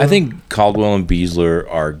of those. I think Caldwell and Beasler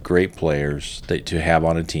are great players to have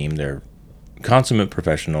on a team. They're consummate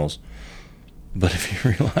professionals. But if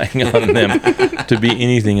you're relying on them to be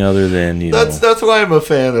anything other than, that's why I'm a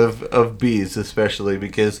fan of Bees, especially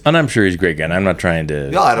because. And I'm sure he's a great guy. And I'm not trying to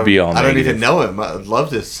be all negative. I don't even know him. I'd love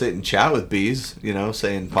to sit and chat with Bees.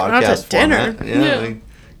 Saying podcast dinner. format. Yeah.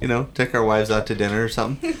 Like, take our wives out to dinner or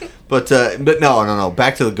something. But no.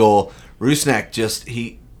 Back to the goal. Rusnak just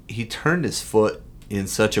he turned his foot in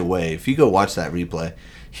such a way. If you go watch that replay,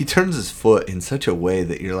 he turns his foot in such a way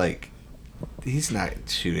that you're like, he's not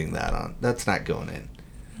shooting that on. That's not going in.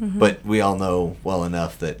 Mm-hmm. But we all know well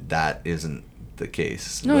enough that isn't the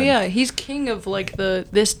case. No, he's king of like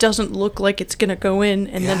this doesn't look like it's gonna go in,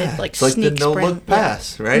 and then it like sneaks. Like the no look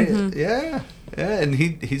pass, right? Mm-hmm. Yeah, and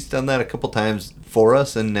he's done that a couple times for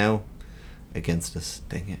us, and now against us.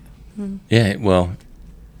 Dang it. Mm-hmm. Yeah, well,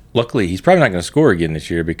 luckily he's probably not going to score again this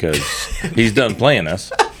year because he's done playing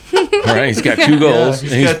us. Right, he's got 2 goals.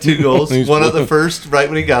 Yeah, he's got 2 goals. One of the first right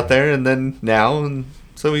when he got there, and then now, and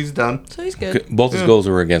so he's done. So he's good. Both his goals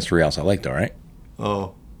were against Real Salt Lake, though, right?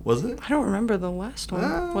 Oh, was it? I don't remember the last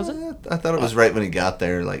one. Was it? I thought it was right when he got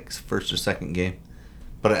there, like first or second game,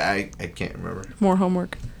 but I can't remember. More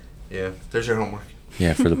homework. Yeah, there's your homework.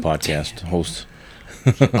 Yeah, for the podcast host.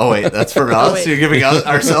 Oh wait, that's for us. You're giving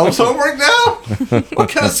ourselves homework now. What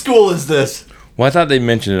kind of school is this? Well, I thought they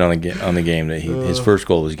mentioned it on the game that his first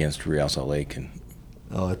goal was against Real Salt Lake.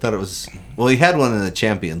 I thought it was. Well, he had one in the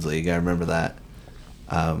Champions League. I remember that.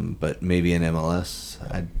 But maybe in MLS,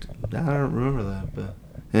 I don't remember that. But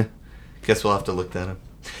yeah, guess we'll have to look that up.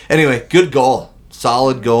 Anyway, good goal,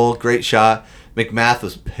 solid goal, great shot. McMath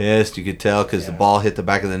was pissed. You could tell because the ball hit the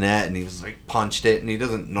back of the net, and he was like punched it, and he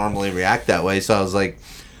doesn't normally react that way. So I was like,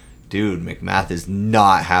 dude, McMath is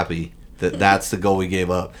not happy. That's the goal we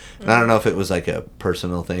gave up. And I don't know if it was like a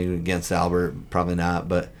personal thing against Albert. Probably not.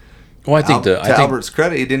 But I think Albert's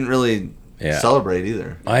credit, he didn't really celebrate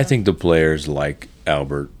either. I think the players like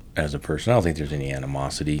Albert as a person. I don't think there's any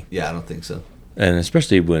animosity. Yeah, I don't think so. And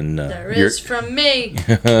especially when there is from me.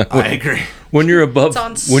 I agree. When you're above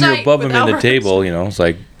him in Albert. the table, it's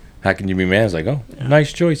like, how can you be mad? It's like,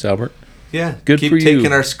 nice choice, Albert. Yeah, good keep for you.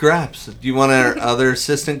 Taking our scraps. Do you want our other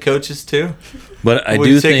assistant coaches too? But I We've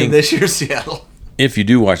do taken think this year Seattle. If you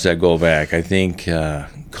do watch that goal back, I think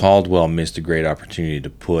Caldwell missed a great opportunity to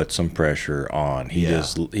put some pressure on. He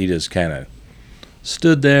just kind of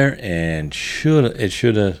stood there and should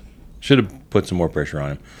have put some more pressure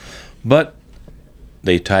on him. But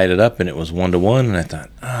they tied it up and it was 1-1, and I thought,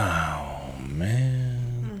 oh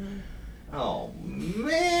man. Oh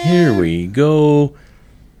man. Here we go.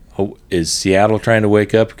 Oh, is Seattle trying to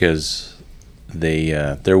wake up because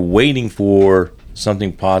they're waiting for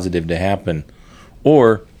something positive to happen,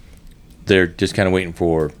 or they're just kind of waiting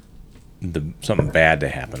for something bad to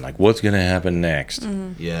happen? Like, what's going to happen next?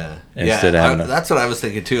 Mm-hmm. Yeah, Instead of having that's what I was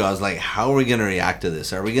thinking too. I was like, how are we going to react to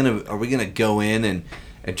this? Are we gonna go in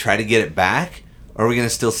and try to get it back, or are we going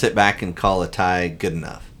to still sit back and call a tie good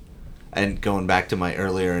enough? And going back to my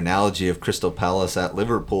earlier analogy of Crystal Palace at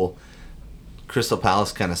Liverpool. Crystal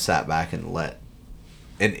Palace kind of sat back and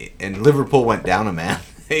and Liverpool went down a man.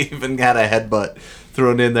 They even had a headbutt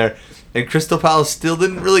thrown in there. And Crystal Palace still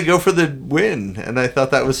didn't really go for the win. And I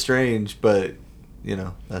thought that was strange, but,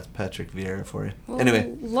 that's Patrick Vieira for you. Well,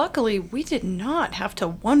 anyway. Luckily, we did not have to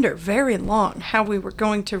wonder very long how we were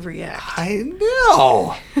going to react. I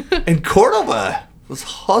know. And Cordoba was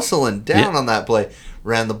hustling down on that play.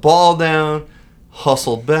 Ran the ball down,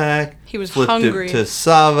 hustled back. He was flipped hungry. It to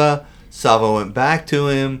Sava. Sava went back to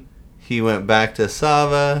him. He went back to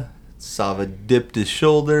Sava. Sava dipped his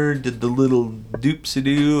shoulder, did the little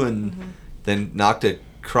doopsie-doo, and then knocked a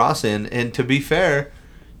cross in. And to be fair,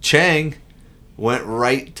 Chang went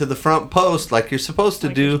right to the front post like you're supposed to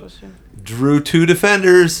do. Drew 2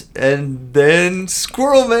 defenders, and then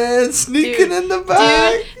Squirrel Man sneaking in the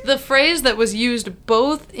back. Dude, the phrase that was used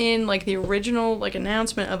both in like the original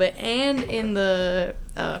announcement of it and in the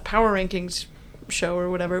Power Rankings show or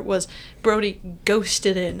whatever it was, Brody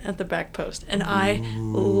ghosted in at the back post, and I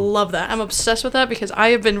love that. I'm obsessed with that because I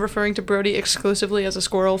have been referring to Brody exclusively as a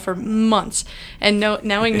squirrel for months, and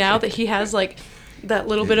knowing now that he has that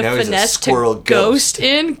little bit of finesse to ghost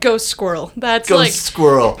squirrel. That's ghost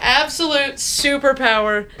squirrel, absolute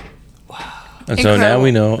superpower. Wow. And so now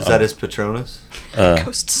we know. Is that his Patronus?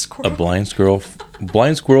 Ghost squirrel. A blind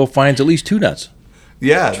squirrel finds at least 2 nuts.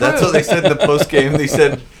 Yeah, that's what they said in the post game. They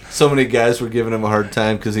said So many guys were giving him a hard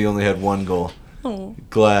time because he only had one goal. Oh.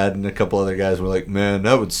 Glad and a couple other guys were like, man,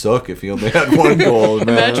 that would suck if he only had one goal. Man.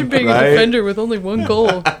 Imagine being a defender with only one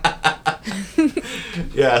goal.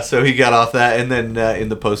 Yeah, so he got off that, and then in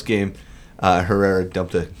the post game, Herrera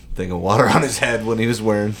dumped a thing of water on his head when he was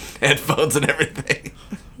wearing headphones and everything.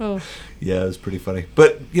 Oh. Yeah, it was pretty funny.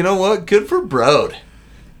 But you know what? Good for Brode.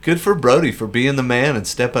 Good for Brody for being the man and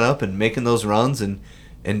stepping up and making those runs and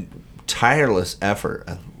tireless effort.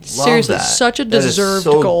 I love Seriously, that. such a That is deserved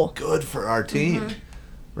so goal. good for our team,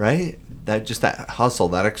 right? That hustle,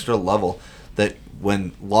 that extra level that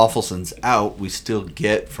when Lawfulson's out, we still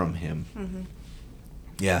get from him. Mm-hmm.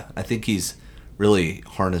 Yeah, I think he's really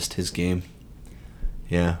harnessed his game.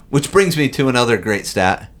 Yeah, which brings me to another great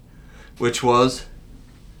stat, which was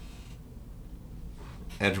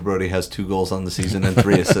Andrew Brody has 2 goals on the season and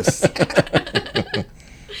 3 assists.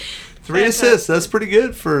 3 assists. That's pretty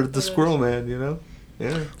good for the Squirrel Man, you know?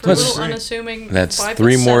 Yeah. For a little unassuming. That's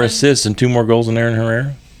 3 more assists and 2 more goals than Aaron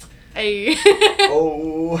Herrera. Hey.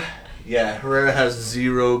 Oh, yeah. Herrera has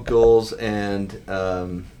 0 goals and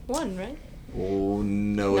 1, right?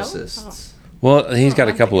 no assists. Well, he's got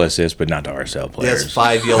a couple assists, but not to RSL He players. has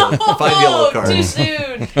 5 yellow cards. Too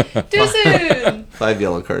soon. Too soon. 5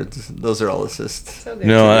 yellow cards. Those are all assists. So good.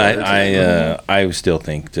 No, I still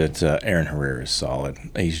think that Aaron Herrera is solid.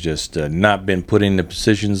 He's just not been put in the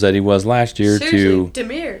positions that he was last year Seriously,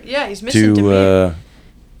 Demir. Yeah, he's missing Demir.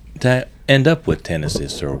 To end up with 10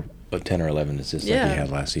 assists or 10 or 11 assists like he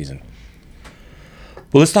had last season.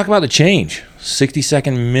 Well, let's talk about the change.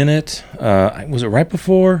 62nd minute. Was it right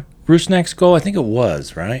before Rusnak's goal? I think it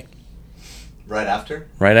was, right? Right after?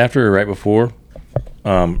 Right after or right before?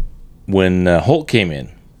 When Holt came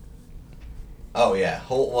in. Oh, yeah.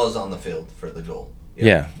 Holt was on the field for the goal.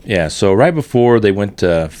 Yep. Yeah. So right before they went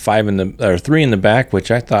to 3 in the back,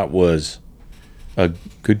 which I thought was a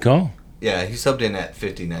good call. Yeah, he subbed in at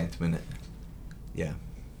 59th minute. Yeah.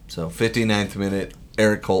 So 59th minute,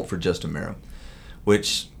 Eric Holt for Justin Merrim,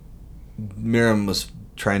 which Merrim was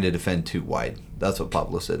trying to defend too wide. That's what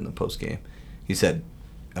Pablo said in the post game. He said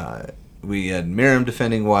we had Merrim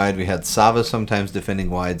defending wide, we had Sava sometimes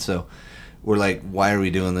defending wide, so we're like, why are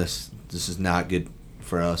we doing this? This is not good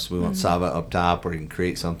for us. We want Sava up top where he can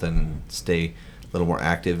create something and stay a little more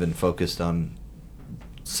active and focused on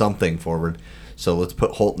something forward. So let's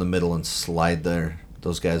put Holt in the middle and slide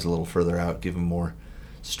those guys a little further out, give them more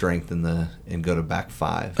strength and go to back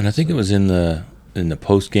 5. And I think it was in the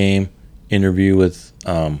post game interview with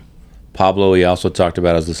Pablo. He also talked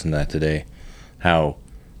about, I was listening to that today, how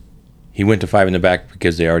he went to 5 in the back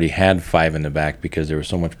because they already had 5 in the back because there was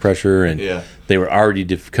so much pressure and they were already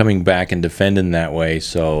coming back and defending that way.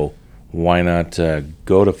 So why not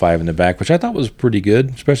go to 5 in the back, which I thought was pretty good,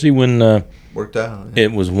 especially when worked out.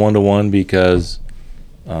 It was 1-to-1 because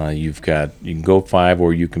you can go 5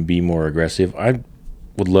 or you can be more aggressive. I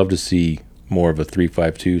would love to see more of a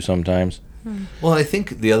 3-5-2 sometimes. Well, I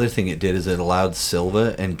think the other thing it did is it allowed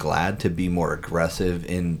Silva and Glad to be more aggressive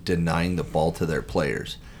in denying the ball to their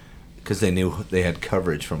players because they knew they had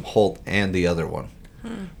coverage from Holt and the other one,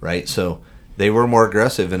 right? So they were more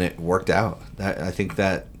aggressive and it worked out. I think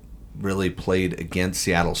that really played against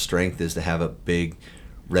Seattle's strength is to have a big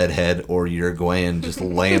redhead or Uruguayan just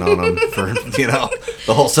laying on them for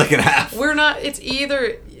the whole second half. It's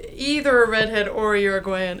either a redhead or a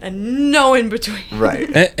Uruguayan and no in between. Right.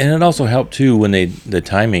 And it also helped too when the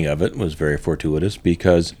timing of it was very fortuitous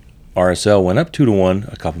because RSL went up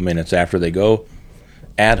 2-1 a couple minutes after they go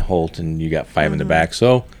at Holt and you got 5 in the back.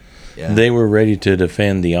 So they were ready to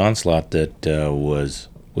defend the onslaught that was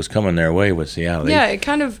coming their way with Seattle.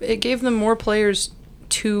 It gave them more players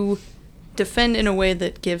to defend in a way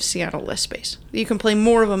that gives Seattle less space. You can play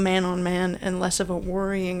more of a man-on-man and less of a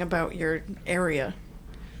worrying about your area.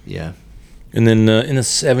 Yeah. And then in the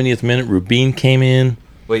 70th minute, Rubin came in.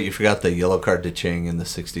 Wait, you forgot the yellow card to Chang in the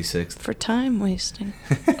 66th. For time wasting.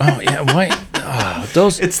 Oh, yeah. Why?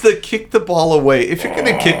 It's the kick the ball away. If you're going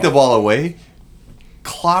to kick the ball away,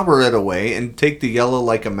 clobber it away and take the yellow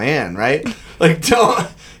like a man, right? Like, don't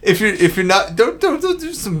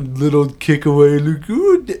do some little kick away. Look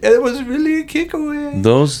good. It was really a kick away.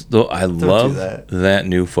 I love that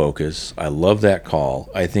new focus. I love that call.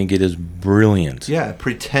 I think it is brilliant. Yeah,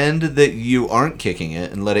 pretend that you aren't kicking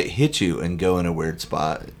it and let it hit you and go in a weird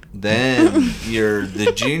spot. Then you're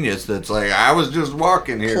the genius that's like, I was just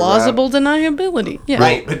walking here. Plausible deniability. Yeah.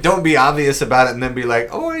 Right, but don't be obvious about it and then be like,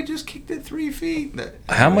 oh, I just kicked it 3 feet.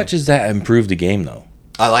 How much has that improved the game, though?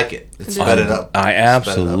 I like it. It's sped it up. I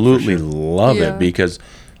absolutely love it because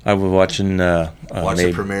I was watching the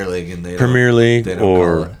Premier League and Premier League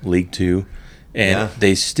or League 2, and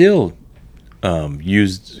they still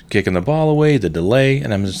used kicking the ball away, the delay,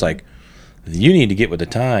 and I'm just like, you need to get with the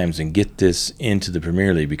times and get this into the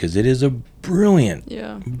Premier League because it is a brilliant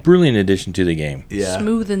addition to the game. Yeah.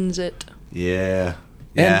 Smoothens it. Yeah.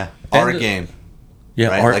 And- Yeah. Our game. Yeah,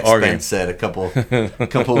 Right? our Spence game. said a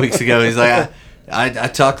couple weeks ago. He's like, I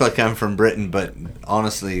talk like I'm from Britain, but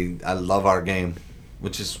honestly, I love our game,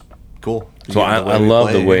 which is cool. So Yeah, I we love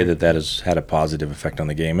play. the way that has had a positive effect on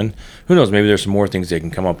the game. And who knows, maybe there's some more things they can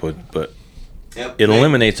come up with, but Yep. it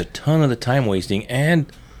eliminates a ton of the time wasting. And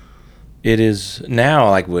it is now,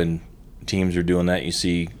 like when teams are doing that, you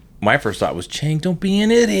see, my first thought was, Chang, don't be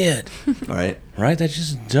an idiot. Right. Right? That's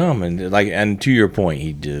just dumb. And to your point,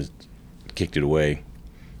 he just kicked it away.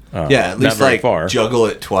 Yeah, at not least very like far. juggle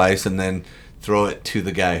it twice and then throw it to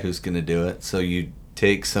the guy who's going to do it. So you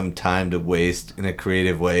take some time to waste in a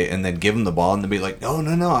creative way and then give him the ball and then be like, no,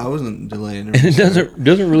 I wasn't delaying. And it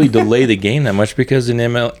doesn't really delay the game that much because in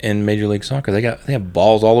Major League Soccer they have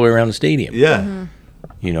balls all the way around the stadium. Yeah.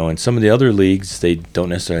 You know, in some of the other leagues they don't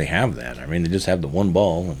necessarily have that. I mean, they just have the one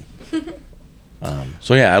ball. And,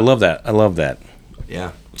 so yeah, I love that.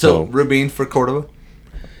 Yeah. So- So Rubin for Cordoba.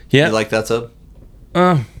 Yeah. You like that sub?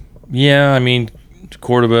 Yeah. I mean,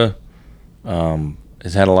 Cordoba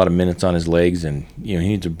has had a lot of minutes on his legs, and he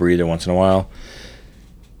needs a breather once in a while.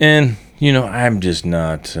 And I'm just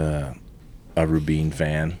not a Rubin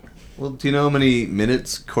fan. Well, do you know how many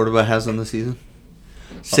minutes Cordoba has on the season?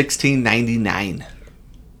 1699.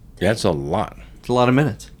 That's a lot. It's a lot of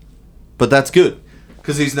minutes. But that's good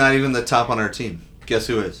because he's not even the top on our team. Guess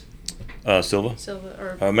who is? Silva.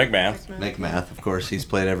 McMath. McMath, of course. He's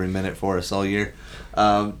played every minute for us all year.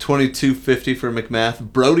 22.50 for McMath.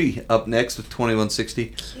 Brody up next with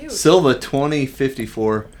 21.60. Cute. Silva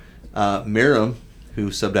 20.54. Miriam, who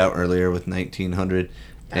subbed out earlier with 1900.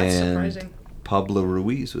 That's and surprising. Pablo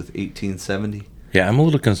Ruiz with 1870. Yeah, I'm a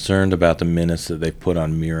little concerned about the minutes that they put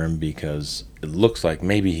on Miram because it looks like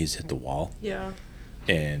maybe he's hit the wall, Yeah.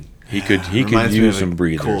 and he could Reminds me use of some a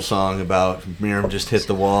breathers. cool song about Miriam just hit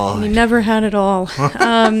the wall. We never had it all.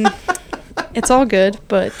 It's all good,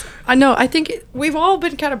 but I think we've all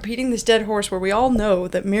been kind of beating this dead horse where we all know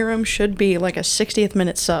that Miram should be like a 60th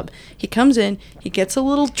minute sub. He comes in, he gets a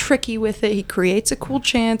little tricky with it, he creates a cool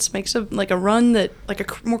chance, makes a run that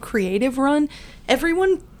more creative run.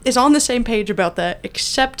 Everyone is on the same page about that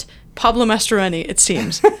except Pablo Mastroeni, it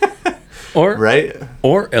seems. or Right?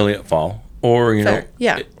 or Elliot Fall, or Fair.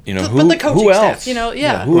 Yeah. who But the coaching who staff, else?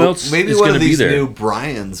 yeah. Who else Maybe is one going to of be these there? new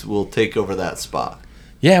Bryans will take over that spot.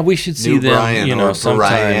 Yeah, we should see New them. Brian or sometime.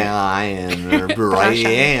 Brian or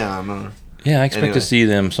Brian. Yeah, I expect Anyway. to see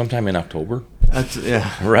them sometime in October. That's,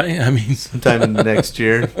 yeah. Right? I mean, Sometime next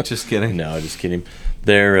year. Just kidding. no, just kidding.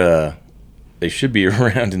 They should be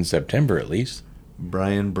around in September at least.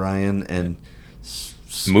 Brian, and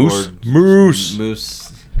Moose.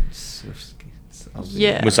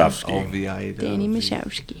 Yeah. Musovsky. Danny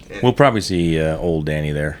Mashowski. We'll probably see old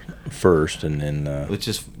Danny there first, and then Which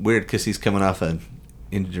is weird because he's coming off an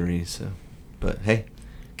injury. So, but hey,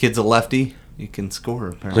 kid's a lefty. You can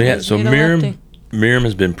score so apparently. yeah. So Need a lefty. Miriam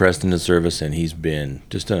has been pressed into service, and he's been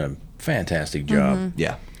just done a fantastic job. Mm-hmm.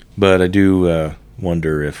 Yeah. But I do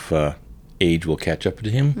wonder if age will catch up to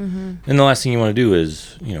him. Mm-hmm. And the last thing you want to do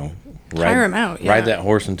is Tire him out, yeah. ride that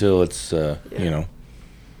horse until it's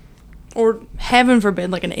Or heaven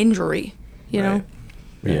forbid, like an injury, you know?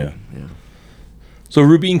 yeah. Yeah. So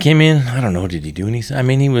Rubin came in. I don't know. Did he do anything? I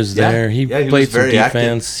mean, he was Yeah. there. He Yeah, he played was some very active.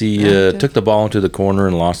 defense. He Active. took the ball into the corner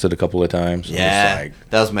and lost it a couple of times. I'm just Yeah, like,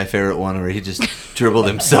 that was my favorite one where he just dribbled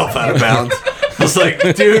himself out of bounds. I was like,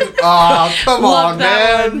 dude, oh, come Love on,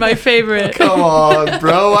 that man. one, my favorite. Come on,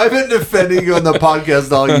 bro. I've been defending you on the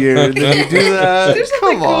podcast all year. And then you do that? Do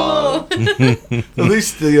something Come on. cool. At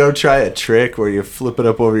least, try a trick where you flip it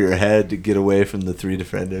up over your head to get away from the three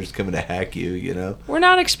defenders coming to hack you, We're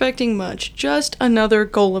not expecting much. Just another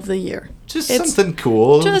goal of the year. Just It's something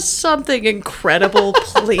cool. Just something incredible,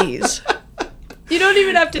 please. You don't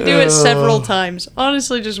even have to do it several times.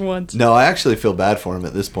 Honestly, just once. No, I actually feel bad for him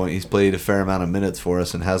at this point. He's played a fair amount of minutes for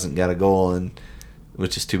us and hasn't got a goal, and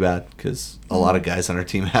which is too bad because a lot of guys on our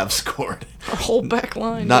team have scored. Our whole back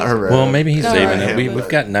line. Not Herrera. well, maybe he's No, saving right, it. but- We've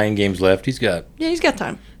got 9 games left. He's got. Yeah, he's got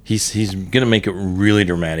time. He's gonna make it really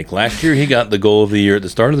dramatic. Last year he got the goal of the year at the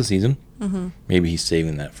start of the season. Mm-hmm. Maybe he's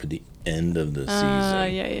saving that for the end of the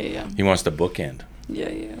season. Yeah. He wants to bookend, Yeah.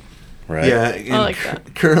 right? Yeah, and I like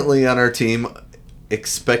that. Currently on our team,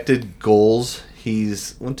 expected goals.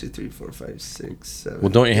 He's 1, 2, 3, 4, 5, 6, 7. Well,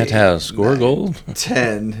 don't you have to have score 9, goal?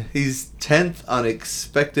 10. He's 10th on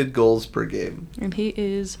expected goals per game. And he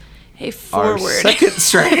is a Our forward. second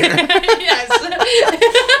striker. Yes.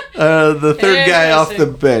 The third guy off the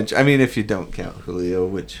Interesting. bench. I mean, if you don't count Julio,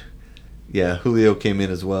 which, yeah, Julio came in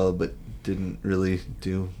as well, but didn't really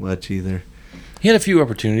do much either. He had a few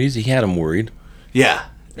opportunities. He had him worried. Yeah.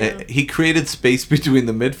 Yeah. He created space between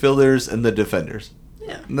the midfielders and the defenders.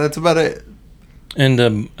 Yeah. And that's about it. And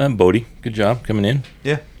Bodie, good job coming in.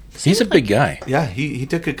 Yeah. He's a big guy. Yeah, he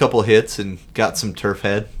took a couple hits and got some turf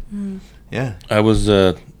head. Yeah. I was,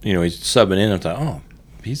 he's subbing in. I thought, oh,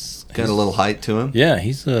 he's Got a little height to him. Yeah,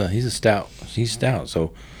 he's a stout. He's stout.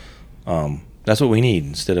 So, that's what we need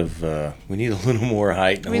instead of we need a little more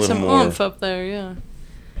height and I a mean, little some more. oomph up there, yeah.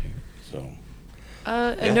 So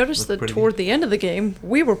I Yeah, noticed looked that pretty toward the end of the game,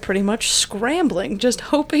 we were pretty much scrambling, just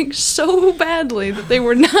hoping so badly that they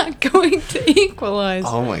were not going to equalize.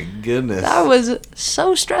 Oh, my goodness. That was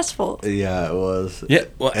so stressful. Yeah, it was. yeah,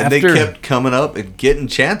 well, And after they kept coming up and getting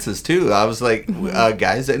chances, too. I was like,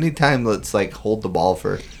 guys, anytime let's, like, hold the ball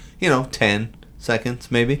for, 10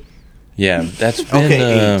 seconds, maybe. yeah, that's been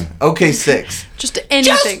Okay, 8. Okay, 6. Just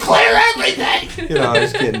anything. everything! I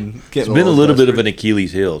was getting it's been a little bit of an desperate.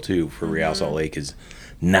 Achilles heel too for Real Salt Lake is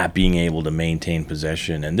not being able to maintain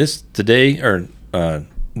possession. And this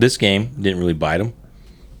game didn't really bite them,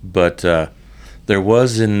 but there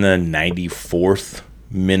was in the 94th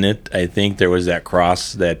minute, I think there was that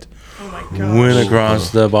cross that Oh my gosh. went across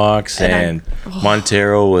the box, And and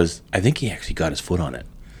Montero was, I think he actually got his foot on it,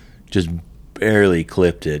 just barely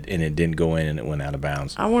clipped it, and it didn't go in, and it went out of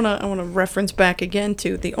bounds. I wanna reference back again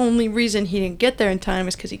to the only reason he didn't get there in time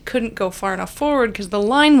is because he couldn't go far enough forward because the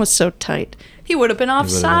line was so tight. He would have been It would've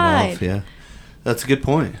been offside. off, yeah. That's a good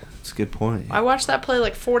point. That's a good point. I watched that play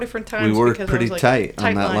like 4 different times. We were because I pretty was like, tight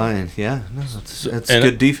on that line. Yeah, no, it's and-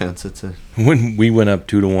 good defense. It's a When we went up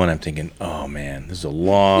 2-1, I'm thinking, oh man, this is a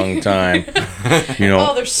long time.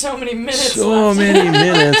 Oh, there's so many minutes so left. many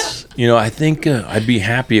minutes. I think I'd be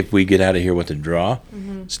happy if we get out of here with a draw,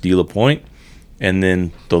 steal a point, and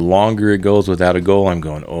then the longer it goes without a goal, I'm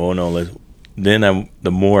going, oh no.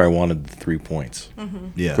 The more I wanted the 3 points.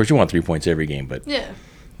 yeah. Of course, you want 3 points every game, but Yeah.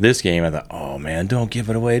 this game, I thought, oh man, don't give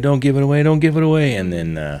it away, don't give it away, don't give it away, and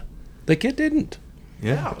then the kid didn't,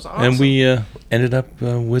 Yeah, it was awesome. and we ended up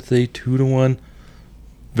with a 2-1,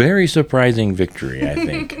 very surprising victory, I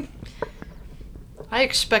think. I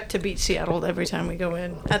expect to beat Seattle every time we go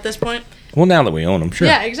in. At this point, Well, now that we own them, sure.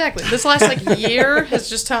 yeah, exactly. This last year has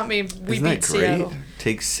just taught me we Isn't beat that great? Seattle.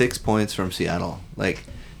 Take 6 points from Seattle. Like,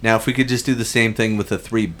 now if we could just do the same thing with the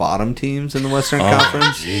 3 bottom teams in the Western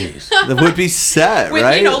Conference, Jeez. that would be set, With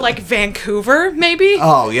right? like Vancouver, maybe.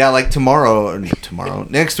 Oh yeah, like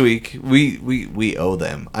next week, we owe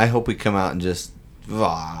them. I hope we come out and just.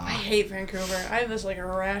 I hate Vancouver. I have this like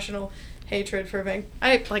irrational hatred for Vancouver.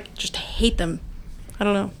 I just hate them. I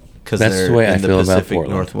don't know. Because That's they're the way I in the feel about Pacific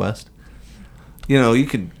Portland. Northwest. You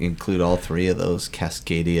could include all 3 of those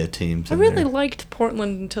Cascadia teams. I in really there. liked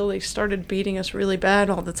Portland until they started beating us really bad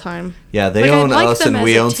all the time. Yeah, they Like, I own like us them and as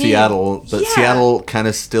we a own team. Seattle, but Yeah. Seattle kind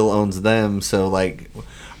of still owns them. So like,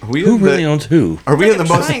 are we Who in really the, owns who? Are we Like in a the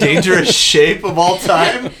most triangle. dangerous shape of all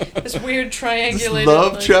time? This weird This triangulated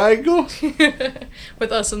love like, triangle.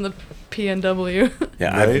 with us and the PNW.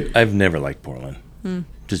 Yeah, Right? I've never liked Portland.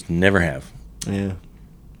 Just never have. Yeah,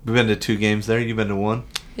 we've been to 2 games there. You've been to 1.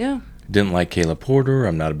 Yeah. Didn't like Caleb Porter.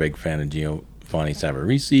 I'm not a big fan of Giovanni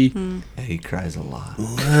Savarese. Yeah, he cries a lot.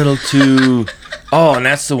 Little too. Oh, and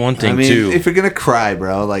that's the one thing I mean, too. if you're gonna cry,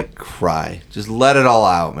 bro, like cry. Just let it all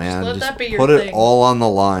out, man. Just let that be your put thing. it all on the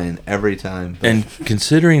line every time. And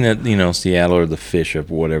considering that, Seattle are the fish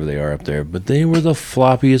up or whatever they are up there, but they were the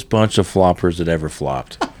floppiest bunch of floppers that ever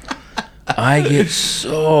flopped. I get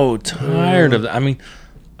so tired of that. I mean,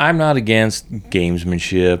 I'm not against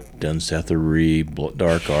gamesmanship, Dunsethery,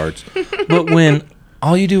 dark arts, but when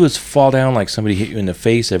all you do is fall down like somebody hit you in the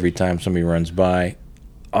face every time somebody runs by,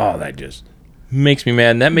 oh, that just makes me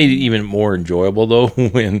mad. And that made it even more enjoyable, though,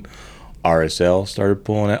 when RSL started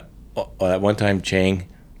pulling out. At one time, Chang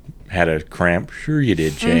had a cramp. Sure you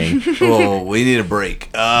did, Chang. Oh, we need a break.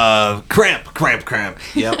 Cramp.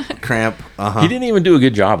 Yep, cramp. He didn't even do a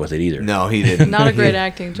good job with it either. No, he didn't. Not a great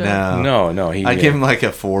acting job. No. He I give him like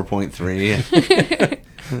a 4.3.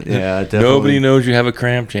 Yeah, definitely. Nobody knows you have a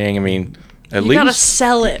cramp, Chang. I mean, at You least gotta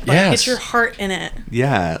sell it. Like, Yes. get your heart in it.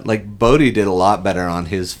 Yeah, like Bodie did a lot better on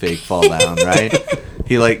his fake fall down, right?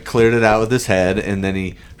 He like cleared it out with his head, and then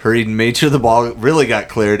he hurried and made sure the ball really got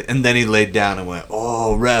cleared, and then he laid down and went,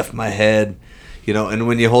 "Oh, ref, my head," And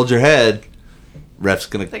when you hold your head, ref's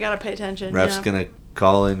gonna They gotta pay attention. ref's yeah. gonna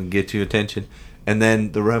call in and get you attention, and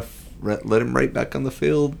then the ref let him right back on the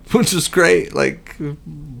field, which was great. Like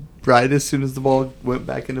right as soon as the ball went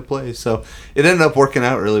back into play, so it ended up working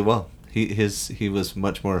out really well. He was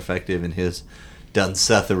much more effective in his done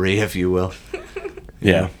Sethery, if you will.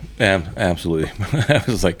 Yeah, absolutely. I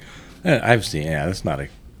was like, I've seen. Yeah, that's not a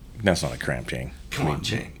cramp chain. Come on,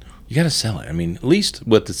 chain. You got to sell it. I mean, at least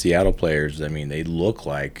with the Seattle players, I mean, they look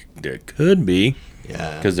like there could be.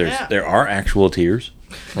 Yeah. Because there are actual tears,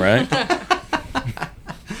 right?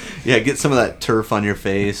 Yeah, get some of that turf on your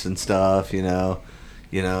face and stuff. Grab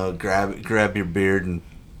your beard and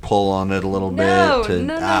pull on it a little bit to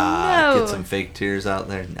get some fake tears out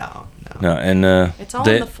there. No, and it's all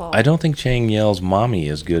in the fall. I don't think Chang yells "mommy"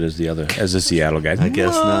 as good as the Seattle guys. I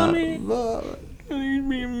guess Mommy. not. He's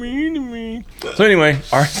being mean to me. So anyway,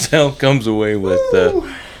 RSL comes away with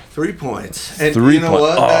 3 points. And 3 you know points.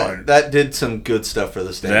 what? Oh. That did some good stuff for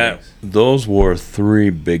the standings. Those were 3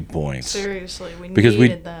 big points. Seriously, we Because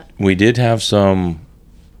needed that. we did have some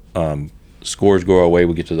scores go our way.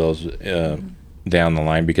 We'll get to those down the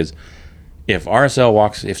line, because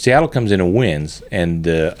if Seattle comes in and wins and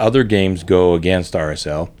the other games go against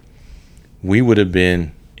RSL, we would have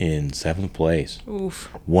been in 7th place. Oof.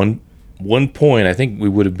 One point, I think we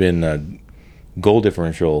would have been goal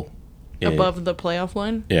differential Above the playoff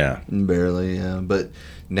line? Yeah. Barely, yeah. But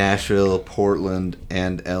Nashville, Portland,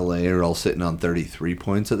 and LA are all sitting on 33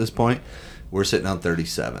 points at this point. We're sitting on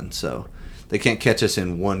 37, so they can't catch us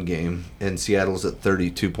in one game. And Seattle's at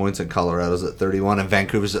 32 points, and Colorado's at 31, and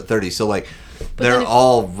Vancouver's at 30. So, they're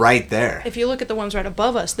all right there. If you look at the ones right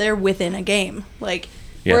above us, they're within a game. Yeah,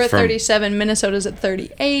 we're at 37, Minnesota's at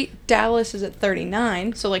 38, Dallas is at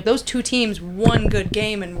 39. So, those 2 teams, 1 good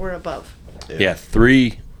game, and we're above. Yeah,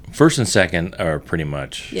 3, first and second are pretty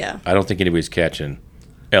much. Yeah. I don't think anybody's catching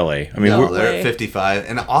LA. I mean, No, we're, they're at 55,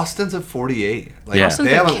 and Austin's at 48. Yeah. Austin's They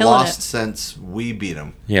been haven't killing lost it. since we beat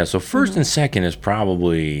them. yeah, so 1st and second is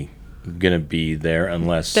probably going to be there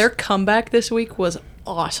unless. Their comeback this week was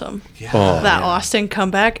awesome. Yeah. Oh, That Austin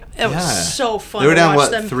comeback, it was so fun They were to down,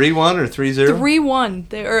 watch what, them. 3-1 or 3-0?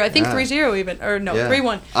 3-1. Or I think Yeah. 3-0 even. Or no, Yeah.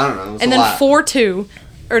 3-1. I don't know. It was And a then lot. 4-2.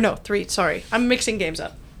 Or no, 3. Sorry. I'm mixing games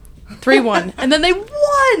up. 3-1. And then they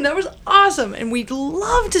won. That was awesome. And we'd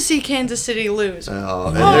love to see Kansas City lose.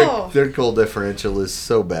 And their goal differential is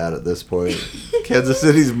so bad at this point. Kansas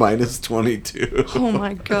City's minus 22. Oh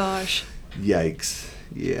my gosh. Yikes.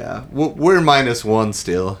 Yeah. We're minus 1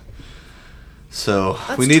 still. So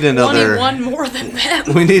That's we need another. 21 more than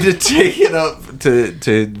them. We need to take it up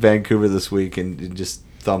to Vancouver this week and just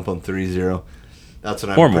thump them 3-0. That's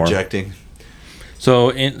what Or I'm more. projecting. So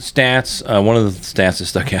in stats, one of the stats that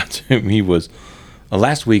stuck out to me was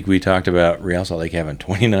last week we talked about Real Salt Lake having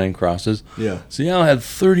 29 crosses. Yeah. Seattle had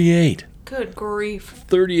 38. Good grief.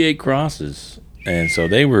 38 crosses. And so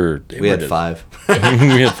they were. We had 5. we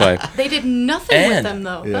had 5. They did nothing with And- them,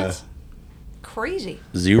 though. Yeah. That's crazy.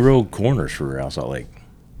 0 corners for Real Salt Lake.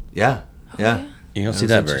 Yeah. Yeah. yeah? You don't see was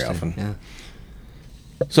that very interesting. often.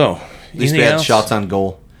 Yeah. So, At least we anything had else? shots on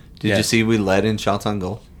goal. Did Yeah. you see we led in shots on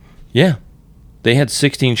goal? Yeah. They had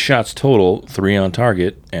 16 shots total, 3 on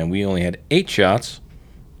target, and we only had 8 shots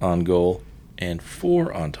on goal and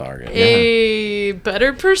 4 on target. A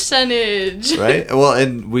better percentage. Right? Well,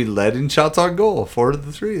 and we led in shots on goal, 4 to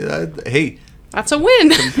the 3. Hey, That's a win.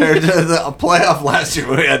 compared to the playoff last year,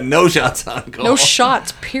 we had no shots on goal. No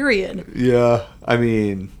shots, period. Yeah, I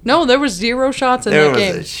mean, No, there was 0 shots in there that was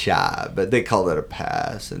game. a shot, but they called it a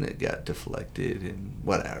pass, and it got deflected and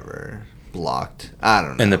whatever, blocked. I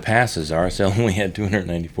don't know. And the passes, RSL only had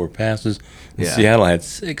 294 passes. And Yeah. Seattle had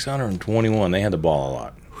 621. They had the ball a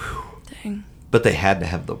lot. Dang. But they had to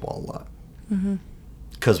have the ball a lot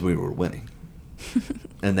because we were winning,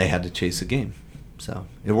 and they had to chase the game. So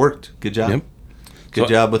it worked. Good job. Yep. Good So-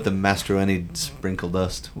 job with the Mastroeni sprinkle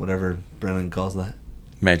dust, whatever Brennan calls that.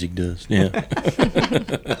 Magic dust, yeah.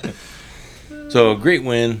 So, great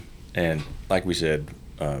win. And like we said,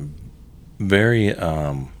 very,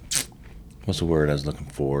 what's the word I was looking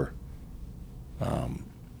for?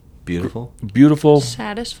 Beautiful. Beautiful,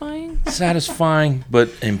 Satisfying? satisfying, but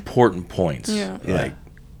important points. Yeah.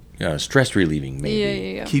 Like stress relieving,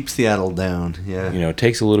 maybe. Yeah. Keeps Seattle down. Yeah. You know, it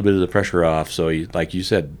takes a little bit of the pressure off. So, like you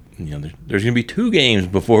said, there's going to be 2 games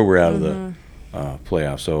before we're out of the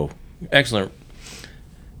playoffs. So, excellent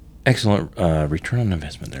return on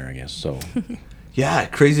investment there, I guess. So, Yeah,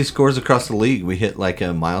 crazy scores across the league. We hit like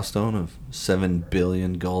a milestone of 7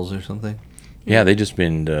 billion goals or something. yeah, they just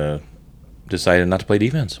been decided not to play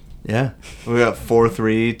defense. Yeah. We got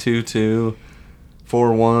 4-3, 2-2,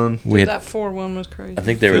 4-1. We had, That 4-1 was crazy. I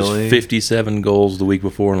think there Philly. was 57 goals the week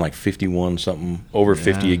before and like 51 something, over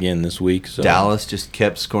 50 Yeah. again this week. So Dallas just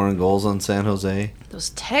kept scoring goals on San Jose.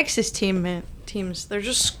 Those Texas teams, they're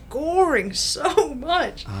just scoring so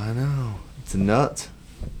much. I know. It's nuts.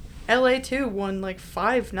 LA too won like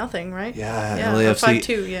 5-0, right? Yeah, LAFC.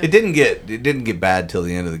 5-2. Yeah. It didn't get bad till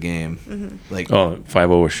the end of the game. Mm-hmm. Like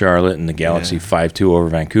 5-0 with Charlotte, and the Galaxy 5-2 over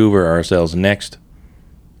Vancouver. RSL's next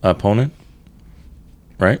opponent,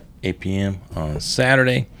 right? 8 p.m. on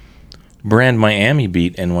Saturday. Brand Miami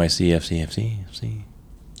beat NYCFC.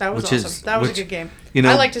 That was awesome. That was a good game.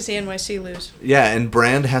 I like to see NYC lose. Yeah, and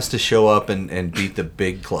Brand has to show up and beat the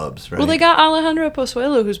big clubs, right? Well, they got Alejandro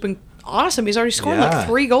Pozuelo, who's been awesome. He's already scored like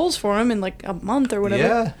 3 goals for him in like a month or whatever.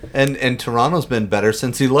 Yeah, and Toronto's been better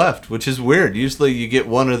since he left, which is weird. Usually you get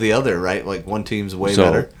one or the other, right? Like one team's way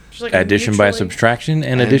better. Like addition by subtraction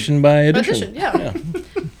and addition by addition. Yeah.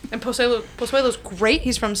 And Pozuelo's great.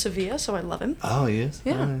 He's from Sevilla, so I love him. Oh, he is?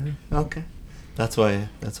 Yeah. Okay. That's why.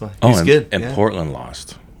 Oh, he's good. And Portland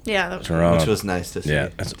lost. Yeah, that was Toronto. Which was nice to see. Yeah,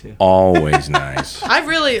 that's always nice.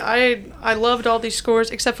 I loved all these scores,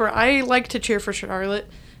 except for I like to cheer for Charlotte.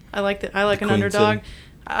 I like an underdog. City.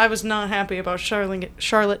 I was not happy about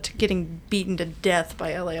Charlotte getting beaten to death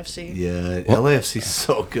by LAFC. Yeah, LAFC's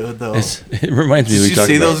so good though. It reminds me. Did you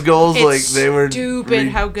see those goals? It's like they were stupid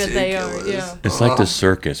ridiculous. how good they are. Yeah, it's like the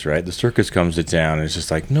circus, right? The circus comes to town, and it's just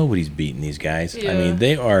like nobody's beating these guys. Yeah. I mean,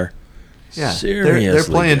 they are. Yeah, seriously, they're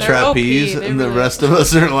playing They're trapeze, OP, and the really rest of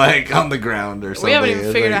us are like on the ground or something. we haven't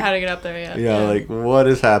even figured out how to get up there yet. Yeah, like what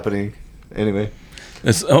is happening? Anyway,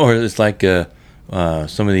 it's like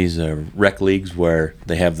some of these rec leagues where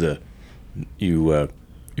they have if you're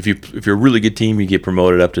a really good team, you get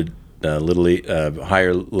promoted up to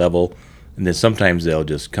higher level, and then sometimes they'll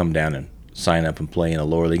just come down and sign up and play in a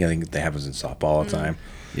lower league. I think that happens in softball all the time.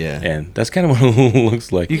 yeah. And that's kind of what it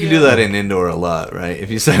looks like. You can do that in indoor a lot, right? If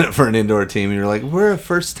you sign up for an indoor team and you're like, we're a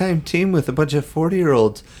first-time team with a bunch of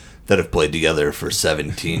 40-year-olds that have played together for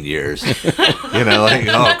 17 years. Like,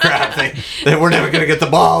 oh, crap, they were never going to get the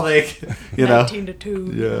ball.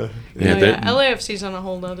 19-2. Yeah. LAFC's on a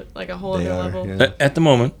whole other level. Yeah. At the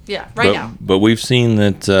moment. Yeah, now. But we've seen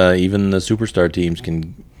that even the superstar teams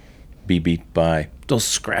can be beat by those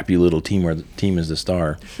scrappy little team where the team is the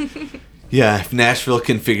star. Yeah, if Nashville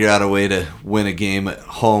can figure out a way to win a game at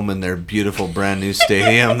home in their beautiful brand new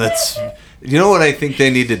stadium, that's... You know what I think they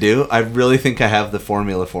need to do? I really think I have the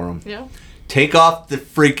formula for them. Yeah. Take off the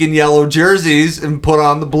freaking yellow jerseys and put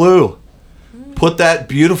on the blue. Put that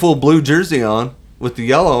beautiful blue jersey on with the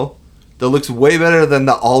yellow. That looks way better than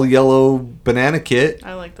the all-yellow banana kit.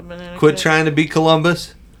 I like the banana Quit kit. trying to be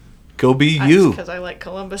Columbus. Go be you. Because I like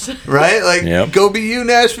Columbus. Right? Like, Yep. Go be you,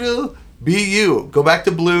 Nashville. Be you. Go back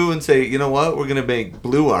to blue and say, you know what? We're going to make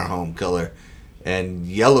blue our home color. And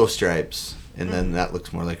yellow stripes. And then that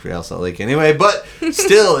looks more like Real Salt Lake anyway. But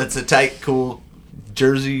still, it's a tight, cool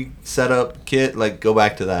jersey setup kit. Like, go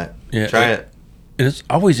back to that. Yeah, Try it. And it's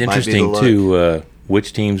always Might be interesting, the too,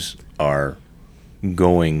 which teams are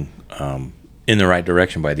going in the right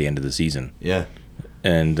direction by the end of the season. Yeah.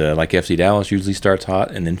 And like FC Dallas usually starts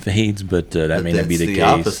hot and then fades, but that may not be the case. It's the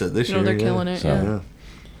opposite this year. They're killing it, yeah.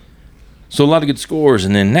 So a lot of good scores.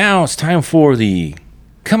 And then now it's time for the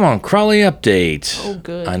Come On Crawley update. Oh,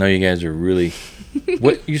 good. I know you guys are really...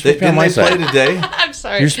 What You're supposed to be on my Didn't they side. play today? I'm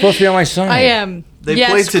sorry. You're supposed to be on my side. I am. They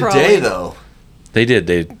yes, played today, Crawley. though. They did.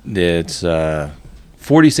 It's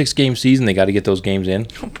 46-game season. They got to get those games in.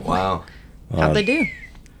 Wow. How'd they do?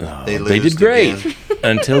 They They did lose great again.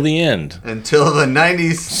 until the end. Until the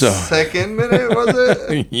 92nd minute, was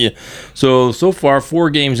it? Yeah. So far, 4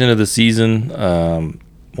 games into the season,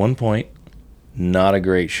 1 point. Not a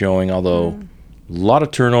great showing, although a lot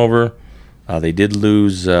of turnover. They did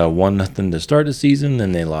lose 1-0 to start the season,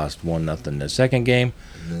 then they lost 1-0 the second game.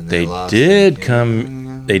 They did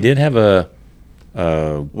have a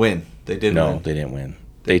win. They did no, win. they didn't win.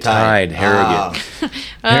 They tied Harrogate. Tied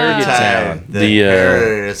Harrogate Town. the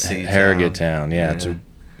Heresy Harrogate Town. Yeah, it's a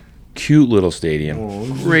cute little stadium. Oh,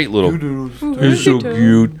 Great little. It's so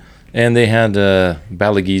cute. And they had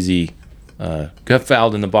Balagizi got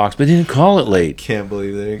fouled in the box, but they didn't call it late. Can't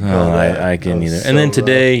believe they didn't call Oh, that. I can't That either. was And then so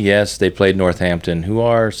today, yes, they played Northampton, who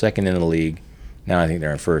are second in the league. Now I think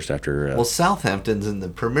they're in first after. Well, Southampton's in the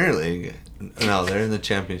Premier League. No, they're in the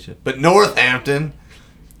Championship. But Northampton.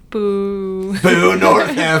 Boo. Boo,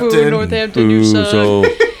 Northampton. Boo, Northampton, you suck. So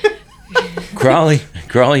Crawley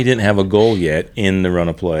didn't have a goal yet in the run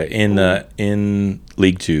of play in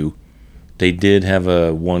League Two. They did have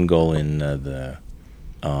a 1 goal in the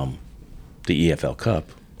EFL Cup,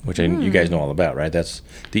 which you guys know all about, right? That's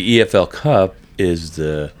the EFL Cup is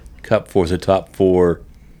the cup for the top 4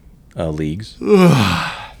 leagues.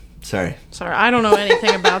 Sorry. Sorry, I don't know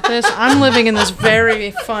anything about this. I'm living in this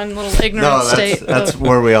very fun little ignorant state. That's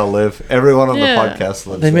where we all live. Everyone on Yeah. the podcast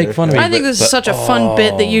lives They make there. fun of me. I think this is such a fun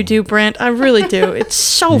bit that you do, Brant. I really do. It's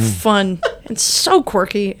so fun. and so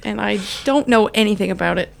quirky, and I don't know anything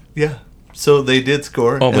about it. Yeah. So they did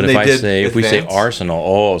score. Oh, but and if we say advance.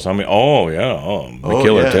 Arsenal,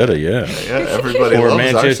 McKellar, yeah. Teddy, yeah. Yeah, everybody Or loves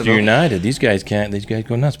Manchester Arsenal. United, these guys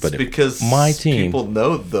go nuts. But It's because my team, people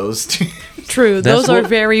know those teams. True, That's those are what-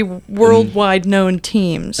 very worldwide known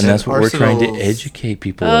teams. and that's what we're trying to Arsenal's- educate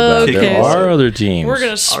people about. Okay, There are so other teams. We're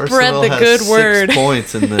gonna spread Arsenal the has good 6 word.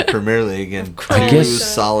 points in the Premier League and I 2 guess-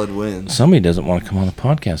 solid wins. Somebody doesn't want to come on the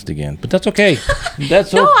podcast again, but that's okay.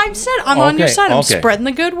 That's No, okay. I'm on your Okay, side. I'm okay. spreading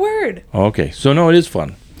the good word. Okay, so no, it is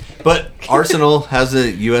fun. But Arsenal has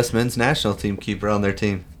a U.S. men's national team keeper on their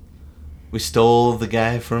team. We stole the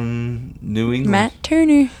guy from New England.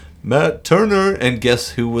 Matt Turner. And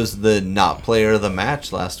guess who was the not player of the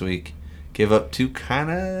match last week? Gave up 2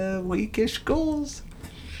 kind of weakish goals.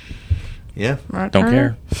 Yeah. Matt Don't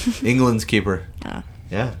Turner. care. England's keeper. Ah.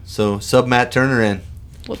 Yeah. So sub Matt Turner in.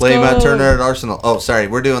 Let's Play go. Matt Turner at Arsenal. Oh, sorry.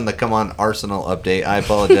 We're doing the Come On Arsenal update. I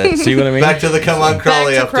apologize. See what I mean? Back to the Come On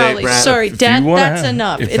Crawley Back to update, Crowley. Brad. Sorry, Dad, wanna that's have-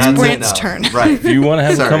 enough. if It's That's Brant's enough. turn. Right. If you want to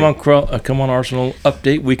have a Sorry. come on Arsenal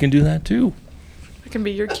update, we can do that too. It can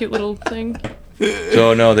be your cute little thing.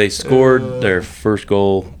 So no, they scored their first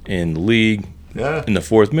goal in the league Yeah. in the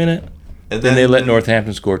 4th minute. And Then they let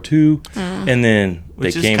Northampton score 2, and then they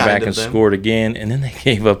Which is came kind back of and them. scored again, and then they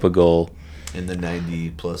gave up a goal. in the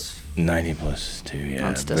 90-plus. 90 plus 2, yeah.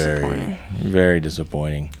 That's very, disappointing. very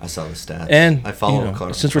disappointing. I saw the stats. And I follow you know,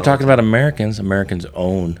 Carl- since we're Carl- talking about Americans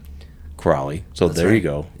own Crawley. So That's there right. you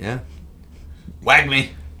go. Yeah. Wag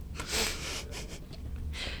me.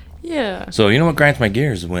 Yeah. So you know what grinds my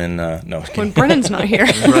gears when When Brennan's not here.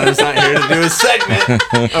 Brennan's not here to do a segment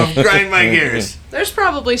of Grind My Gears. There's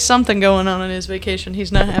probably something going on his vacation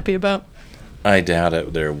he's not happy about. I doubt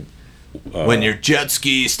it. They're When your jet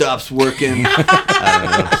ski stops working. I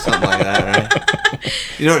don't know. Something like that, right?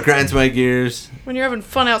 You know what grinds my gears? When you're having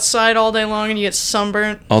fun outside all day long and you get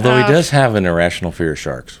sunburnt. although he Ah, does have an irrational fear of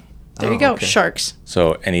sharks. There you Oh, go. okay. Sharks.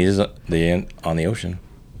 So and he is on the ocean.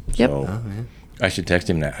 Yep. So Oh, yeah. I should text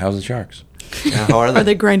him that. How's the sharks? Yeah, how are they? Are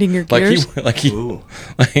they grinding your Like gears? Ooh.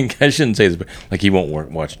 like I shouldn't say this, but like he won't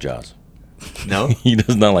watch Jaws. No? He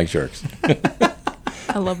does not like sharks.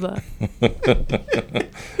 I love that.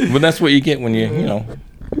 But that's what you get when you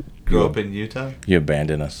Grew up in Utah? you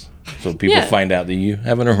abandon us. So people Yeah. find out that you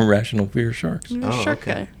have an irrational fear of sharks. You're a shark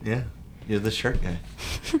okay. Yeah. You're the shark guy.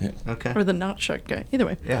 Okay. guy. Or the not shark guy. Either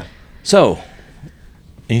way. Yeah. So,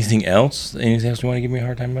 anything else? Anything else you want to give me a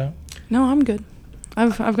hard time about? No, I'm good.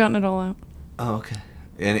 I've gotten it all out. Oh, okay.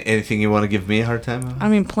 Anything you want to give me a hard time about? I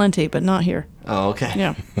mean, plenty, but not here. Oh, okay.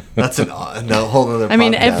 Yeah. That's a whole other I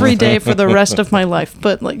mean, podcast. every day for the rest of my life.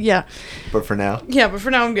 But, like, yeah. But for now, Yeah, but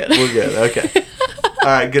for now, I'm good. we're good. Okay. All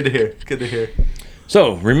right. Good to hear. Good to hear.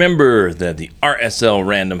 So, remember that the RSL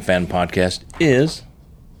Random Fan Podcast is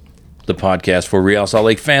the podcast for Real Salt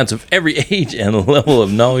Lake fans of every age and level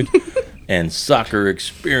of knowledge and soccer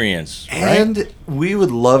experience. Right? And we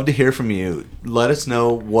would love to hear from you. Let us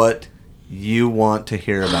know what you want to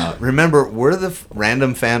hear about. Remember, we're the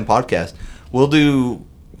Random Fan Podcast. We'll do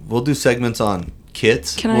segments on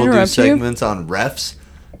kits. Can I we'll do interrupt you? segments on refs.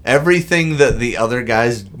 Everything that the other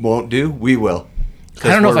guys won't do, we will. I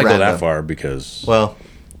don't know if We're I go that random. far because Well,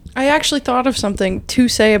 I actually thought of something to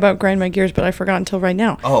say about grind my gears, but I forgot until right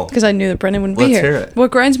now. Oh. Because I knew that Brendan wouldn't Let's be here. hear it. What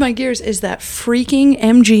grinds my gears is that freaking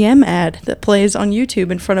MGM ad that plays on YouTube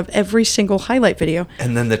in front of every single highlight video.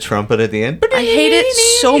 and then the trumpet at the end. I hate it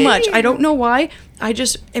so much. I don't know why. I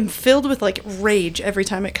just am filled with like rage every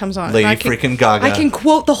time it comes on. Lady And I can- freaking Gaga. I can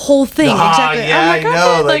quote the whole thing exactly. Yeah, I'm like, I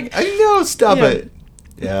know. okay, Like, I know. Stop Yeah. it.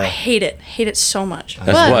 I Yeah. hate it. Hate it so much.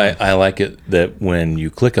 that's But why I like it that when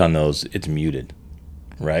you click on those, it's muted,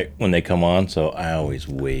 right? When they come on, so I always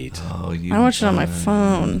wait. Oh, you. I watch it on my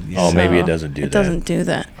phone. Oh, maybe it so doesn't do It that. doesn't do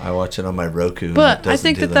that. I watch it on my Roku. and it But I doesn't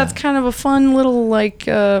think do that's kind of a fun little like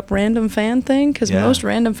random fan thing because Yeah. most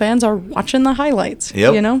random fans are watching the highlights.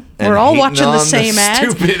 Yep. You know, And we're all hating watching on the the same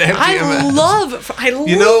ads. stupid MGM I ads. love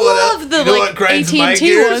You know what? love the you know like what grinds AT my and T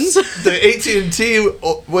gears? ones. The AT&T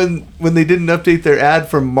when they didn't update their ad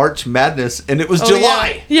for March Madness and it was Oh,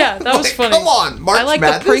 July. Yeah, that was Like, funny. come on, March I like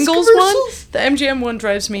Madness the Pringles commercials? one. The MGM one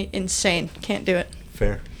drives me insane. Can't do it.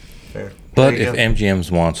 Fair. But There you if go. MGM's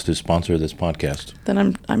wants to sponsor this podcast,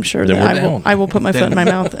 Then I'm sure Then that we're down. I will put my foot in my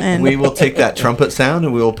mouth and we will take that trumpet sound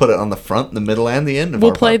and we will put it on the front, the middle, and the end of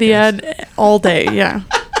we'll our play the podcast. ad all day. Yeah,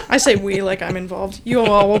 I say we like I'm involved. You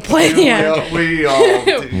all will play the ad. We all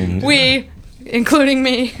do. We, including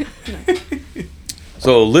me.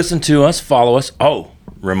 so listen to us, follow us. Oh,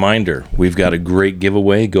 reminder: we've got a great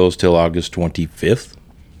giveaway. Goes till August 25th.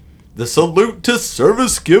 The salute to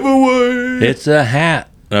service giveaway. It's a hat.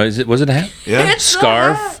 Was it a hat? Yeah. It's a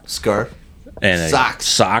Scarf. hat. Scarf. and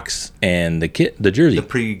socks, and the jersey, The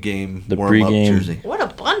pregame The warm-up pregame- jersey. What a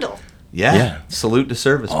bundle. Yeah. Yeah. Salute to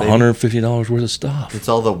service, baby. $150 worth of stuff. It's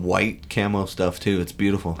all the white camo stuff, too. It's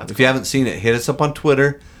beautiful. If you haven't seen it, hit us up on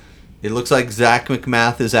Twitter. It looks like Zach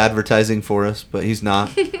McMath is advertising for us, but he's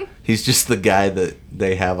not. He's just the guy that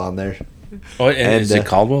they have on there. Oh, and is it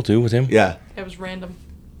Caldwell too with him? Yeah. It was random.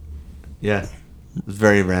 Yeah. It was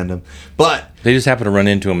very random. But They just happened to run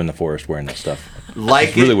into him in the forest wearing that stuff. like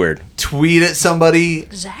It's really it, weird. tweet at somebody,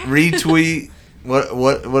 Zach. retweet.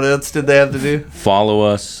 What else did they have to do? Follow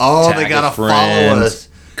us. Oh, tag they a gotta friend, follow us.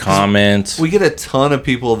 Comment. We get a ton of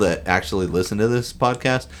people that actually listen to this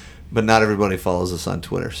podcast, but not everybody follows us on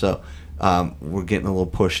Twitter. So we're getting a little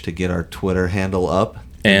push to get our Twitter handle up.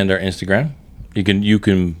 And our Instagram. You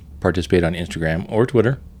can participate on Instagram or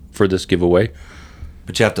Twitter for this giveaway.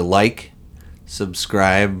 But you have to like,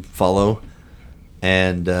 subscribe, follow,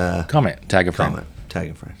 and Comment. Tag a friend. comment, tag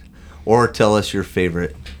a friend, or tell us your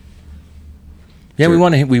favorite. Yeah, we really Your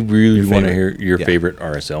want to favorite. hear your Yeah. favorite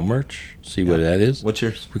RSL merch. See what that is. What's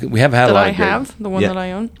yours? We have had a That lot I of great- have, the one Yeah. that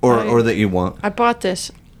I own. Or that you want. I bought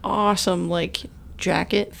this awesome like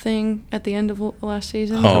jacket thing at the end of last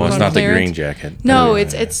season. Oh, it's on not the clearance. green jacket. No, Oh, yeah.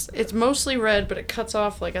 it's mostly red, but it cuts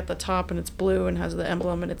off like at the top and it's blue and has the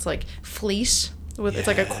emblem and it's like fleece with it's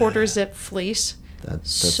like a quarter zip fleece.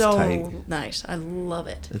 That's so tight. nice. I love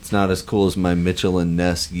it. It's not as cool as my Mitchell and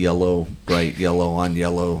Ness yellow, bright yellow on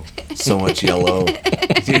yellow. So much yellow.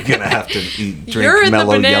 You're gonna have to drink You're in the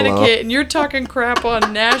mellow banana yellow. kit and you're talking crap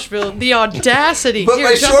on Nashville. The audacity. But Here,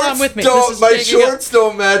 my jump on shorts with me. don't. This is My taking up- shorts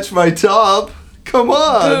don't match my top. Come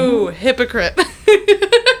on. Boo, hypocrite.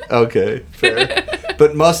 Okay, fair.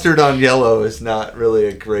 But mustard on yellow is not really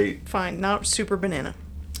a great. Fine, not super banana.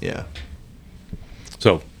 Yeah,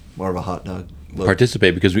 So more of a hot dog. Look.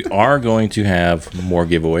 participate because we are going to have more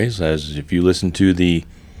giveaways. As if you listen to the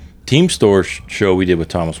Team Store show we did with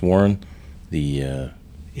Thomas Warren, the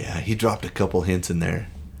Yeah, he dropped a couple hints in there.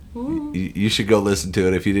 You should go listen to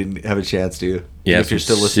it if you didn't have a chance to. yeah, if you're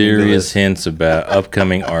some still listening to serious this. hints about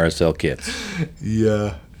upcoming RSL kits.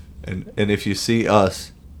 Yeah, and if you see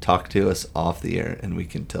us, talk to us off the air, and we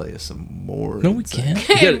can tell you some more. No, we insight.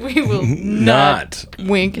 can't. We will not.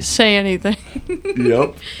 wink, say anything.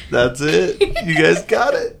 Yep, that's it. You guys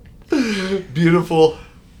got it. Beautiful.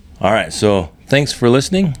 All right, so thanks for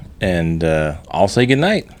listening, and I'll say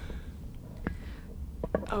goodnight.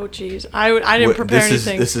 Oh, jeez. I didn't prepare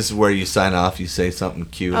anything. This is where you sign off. You say something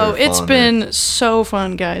cute. Oh, or it's fun been so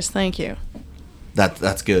fun, guys. Thank you.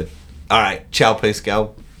 That's good. All right. Ciao,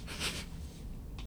 Pascal.